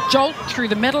sent a jolt through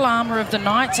the metal armour of the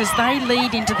Knights as they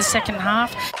lead into the second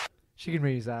half. She can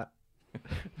reuse that.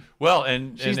 Well,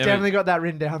 and she's definitely got that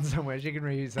written down somewhere. She can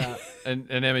reuse that. and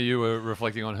Emma, you were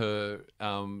reflecting on her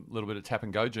little bit of tap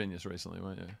and go genius recently,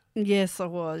 weren't you? Yes, I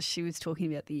was. She was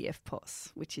talking about the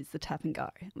EFTPOS, which is the tap and go,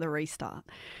 the restart,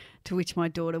 to which my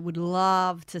daughter would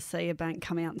love to see a bank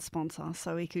come out and sponsor.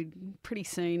 So we could pretty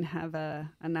soon have a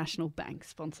national bank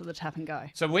sponsor the tap and go.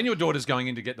 So when your daughter's going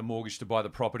in to get the mortgage to buy the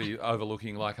property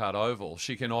overlooking Leichhardt Oval,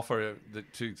 she can offer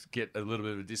to get a little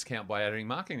bit of a discount by adding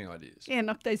marketing ideas. Yeah,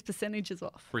 knock those percentages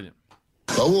off. Brilliant.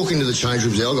 I walk into the change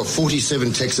rooms there, I've got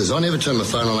 47 texts. I never turn my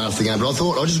phone on after the game, but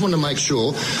I just wanted to make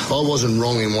sure I wasn't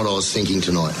wrong in what I was thinking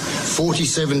tonight.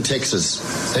 47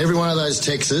 texts. Every one of those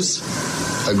texts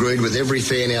agreed with every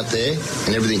fan out there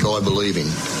and everything I believe in.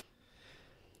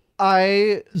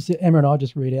 Emma and I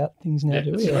just read out things now,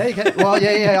 do we? Yeah, you can. Well,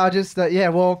 yeah.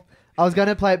 I was going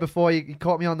to play it before. You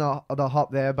caught me on the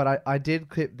hop there, but I did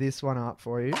clip this one up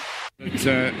for you.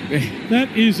 That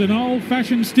is an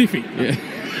old-fashioned stiffy. Yeah.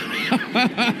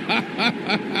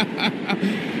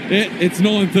 It's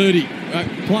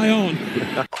 9:30. Play on.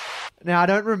 Now, I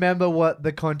don't remember what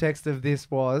the context of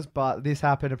this was, but this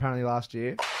happened apparently last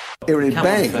year. Everything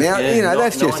bang. Now,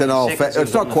 that's just an old...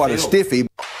 It's not quite a stiffy.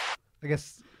 I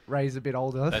guess Ray's a bit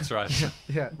older. That's right.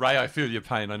 Yeah. Ray, I feel your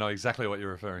pain. I know exactly what you're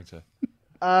referring to.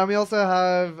 We also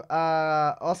have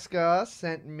Oscar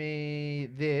sent me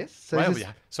this. So Ray will be,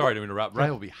 sorry to interrupt.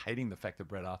 Ray will be hating the fact that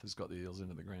Brett Arthur's got the Eels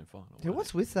into the grand final. Dude,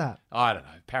 what's with that? I don't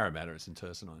know. Parramatta, it's in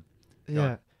Tersanine.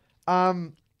 Yeah.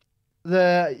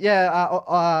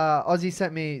 Ozzy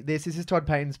sent me this. This is Todd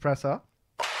Payton's presser.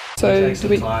 So do you take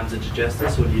some time to digest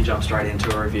this, or do you jump straight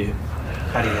into a review?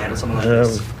 How do you handle something like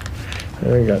this? I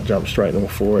think I jump straight into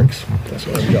 4X. That's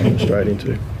what I'm jumping straight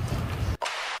into.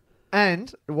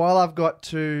 And while I've got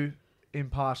two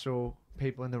impartial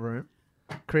people in the room,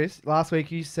 Chris, last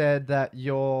week you said that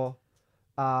your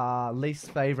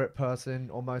least favourite person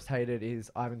or most hated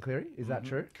is Ivan Cleary. Is that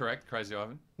true? Correct. Crazy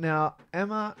Ivan. Now,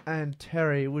 Emma and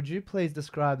Terry, would you please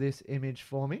describe this image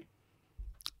for me?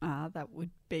 That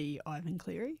would be Ivan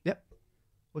Cleary. Yep.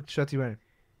 What shirt are you wearing?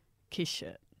 Kiss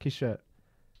shirt. Kiss shirt.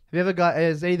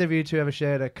 Has either of you two ever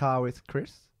shared a car with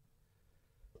Chris?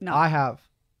 No. I have.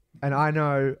 And I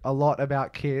know a lot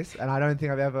about Kiss, and I don't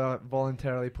think I've ever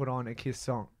voluntarily put on a Kiss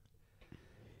song.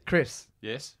 Chris.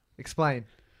 Yes? Explain.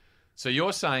 So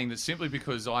you're saying that simply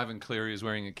because Ivan Cleary is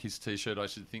wearing a Kiss t-shirt, I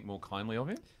should think more kindly of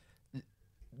him?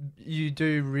 You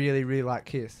do really, really like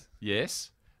Kiss.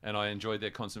 Yes. And I enjoyed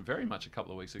their concert very much a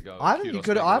couple of weeks ago. Ivan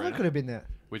could have been there.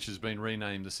 Which has been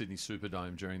renamed the Sydney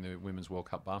Superdome during the Women's World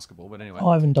Cup basketball. But anyway,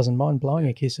 Ivan doesn't mind blowing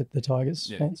a kiss at the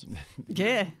Tigers fans.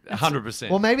 Yeah, 100%.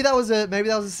 Well, maybe that was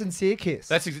a sincere kiss.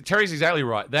 Terry's exactly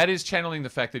right. That is channeling the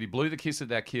fact that he blew the kiss at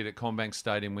that kid at CommBank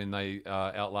Stadium when they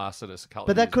outlasted us a couple.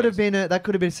 But that could have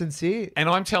been sincere. And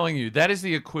I'm telling you, that is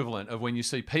the equivalent of when you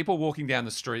see people walking down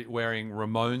the street wearing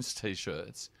Ramones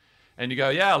t-shirts, and you go,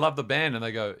 "Yeah, I love the band," and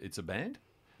they go, "It's a band."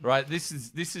 Right, this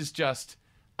is just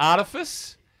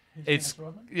artifice. It's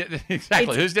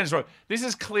exactly who's Dennis Rodman. This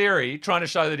is Cleary trying to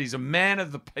show that he's a man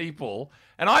of the people,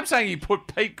 and I'm saying he put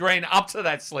Pete Green up to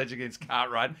that sledge against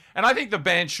Cartwright. And I think the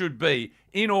band should be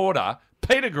in order: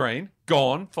 Peter Green,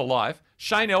 gone for life;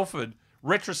 Shane Elford,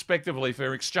 retrospectively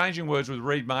for exchanging words with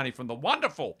Reid Marnie from the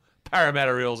wonderful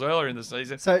Parramatta Eels earlier in the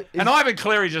season, and Ivan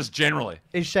Cleary just generally.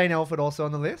 Is Shane Elford also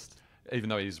on the list? Even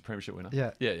though he's a premiership winner.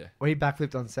 Yeah. Well, he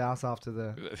backflipped on South after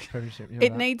the premiership.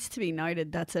 It needs to be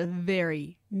noted that's a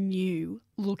very new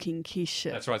looking Kiss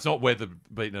shirt. That's right. It's not weather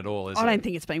beaten at all, is it? I don't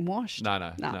think it's been washed.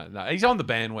 No. He's on the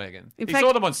bandwagon. In he fact,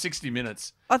 saw them on 60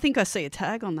 Minutes. I think I see a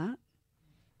tag on that.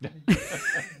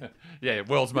 Yeah,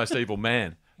 world's most evil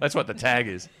man. That's what the tag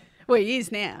is. Well, he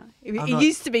is now. He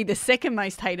used to be the second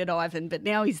most hated Ivan, but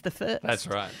now he's the first. That's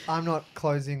right. I'm not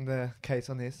closing the case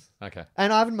on this. Okay.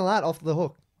 And Ivan Milat off the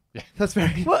hook. Yeah. That's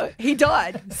very... Well, he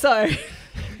died, so...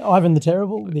 Ivan the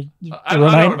Terrible, the I don't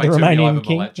want to make too many Romanian Ivan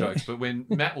king. Milat jokes, but when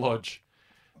Matt Lodge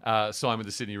signed with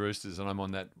the Sydney Roosters, and I'm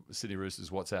on that Sydney Roosters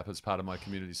WhatsApp as part of my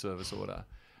community service order,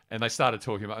 and they started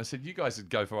talking about, I said, you guys would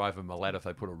go for Ivan Milat if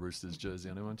they put a Roosters jersey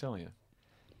on him, I'm telling you.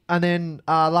 And then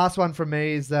last one from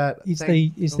me is that... Is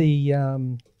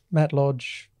the Matt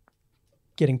Lodge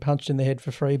getting punched in the head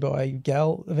for free by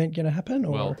Gal event going to happen?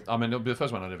 Or? Well, I mean, it'll be the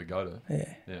first one I'd ever go to.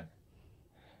 Yeah.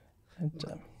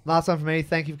 And, last one for me.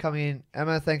 Thank you for coming in,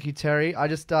 Emma. Thank you, Terry. I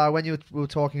just we were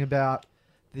talking about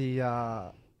the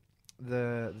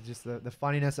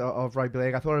funniness of rugby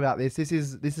league. I thought about this. This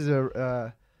is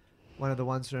a one of the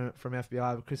ones from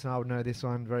FBI. Chris and I would know this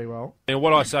one very well. And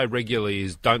what I say regularly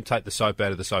is, don't take the soap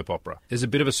out of the soap opera. There's a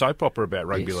bit of a soap opera about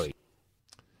rugby league.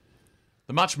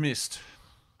 The much missed.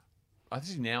 I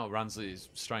think he now runs the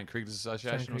Australian Cricketers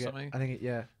Association or something. I think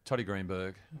Toddy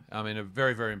Greenberg. I mean, a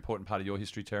very, very important part of your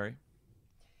history, Terry.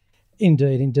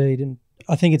 Indeed. And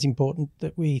I think it's important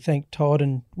that we thank Todd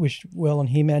and wish well on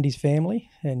him and his family.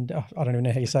 And I don't even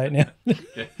know how you say it now.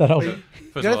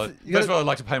 First of all, I'd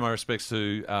like to pay my respects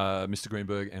to Mr.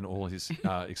 Greenberg and all his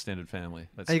extended family.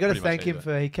 And you got to thank him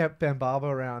he kept Ben Barber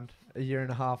around a year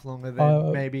and a half longer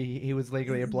than maybe he was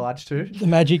legally obliged to. The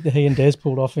magic that he and Des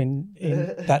pulled off in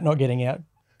that not getting out,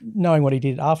 knowing what he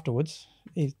did afterwards,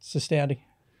 it's astounding.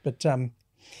 But,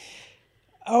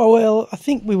 I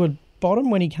think we were bottom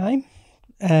when he came,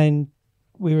 and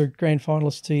we were grand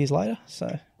finalists 2 years later.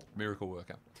 So miracle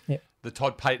worker. Yeah. The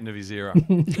Todd Payton of his era.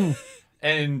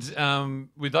 And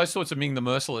with those sorts of Ming the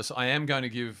Merciless, I am going to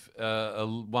give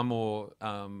one more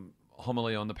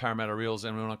homily on the Parramatta Eels,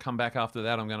 and when I come back after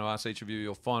that, I'm going to ask each of you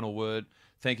your final word.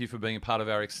 Thank you for being a part of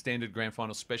our extended grand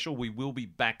final special. We will be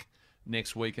back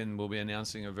next week, and we'll be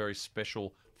announcing a very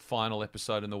special final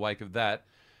episode in the wake of that.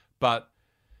 But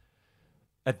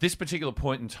at this particular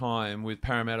point in time, with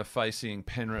Parramatta facing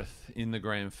Penrith in the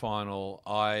grand final,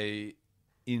 I,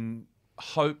 in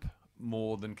hope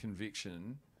more than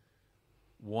conviction,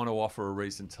 want to offer a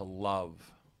reason to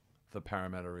love the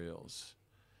Parramatta Eels.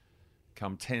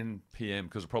 Come 10 p.m,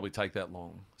 because it'll probably take that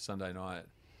long, Sunday night,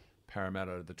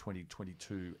 Parramatta, the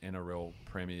 2022 NRL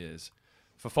Premiers.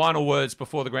 For final words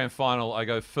before the grand final, I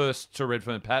go first to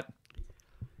Redfern. Pat?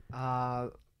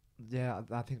 Yeah,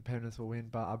 I think Penrith will win,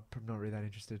 but I'm not really that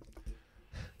interested.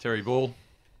 Terry Bull?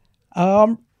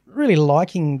 I'm really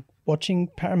liking watching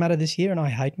Parramatta this year, and I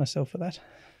hate myself for that.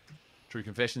 True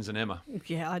Confessions and Emma.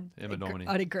 Yeah, Emma Dominey.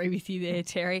 I'd agree with you there,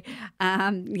 Terry.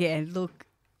 Yeah, look,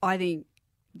 I think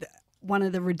one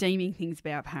of the redeeming things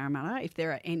about Parramatta, if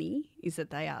there are any, is that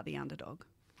they are the underdog.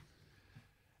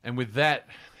 And with that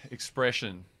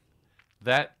expression,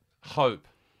 that hope,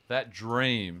 that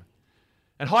dream,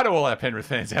 and hi to all our Penrith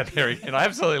fans out there, and I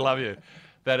absolutely love you,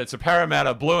 that it's a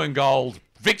Parramatta blue and gold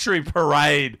victory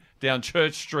parade down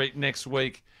Church Street next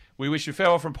week. We wish you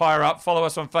farewell from Pyre Up. Follow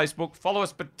us on Facebook. Follow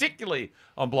us particularly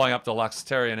on Blowing Up Deluxe.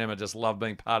 Terry and Emma just love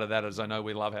being part of that, as I know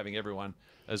we love having everyone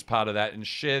as part of that. And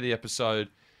share the episode.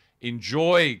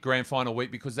 Enjoy grand final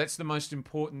week, because that's the most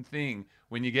important thing.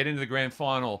 When you get into the grand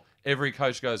final, every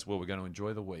coach goes, well, we're going to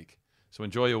enjoy the week. So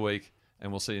enjoy your week,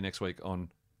 and we'll see you next week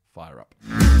on Fire Up.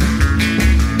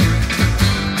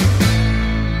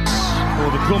 For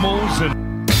the Crummels and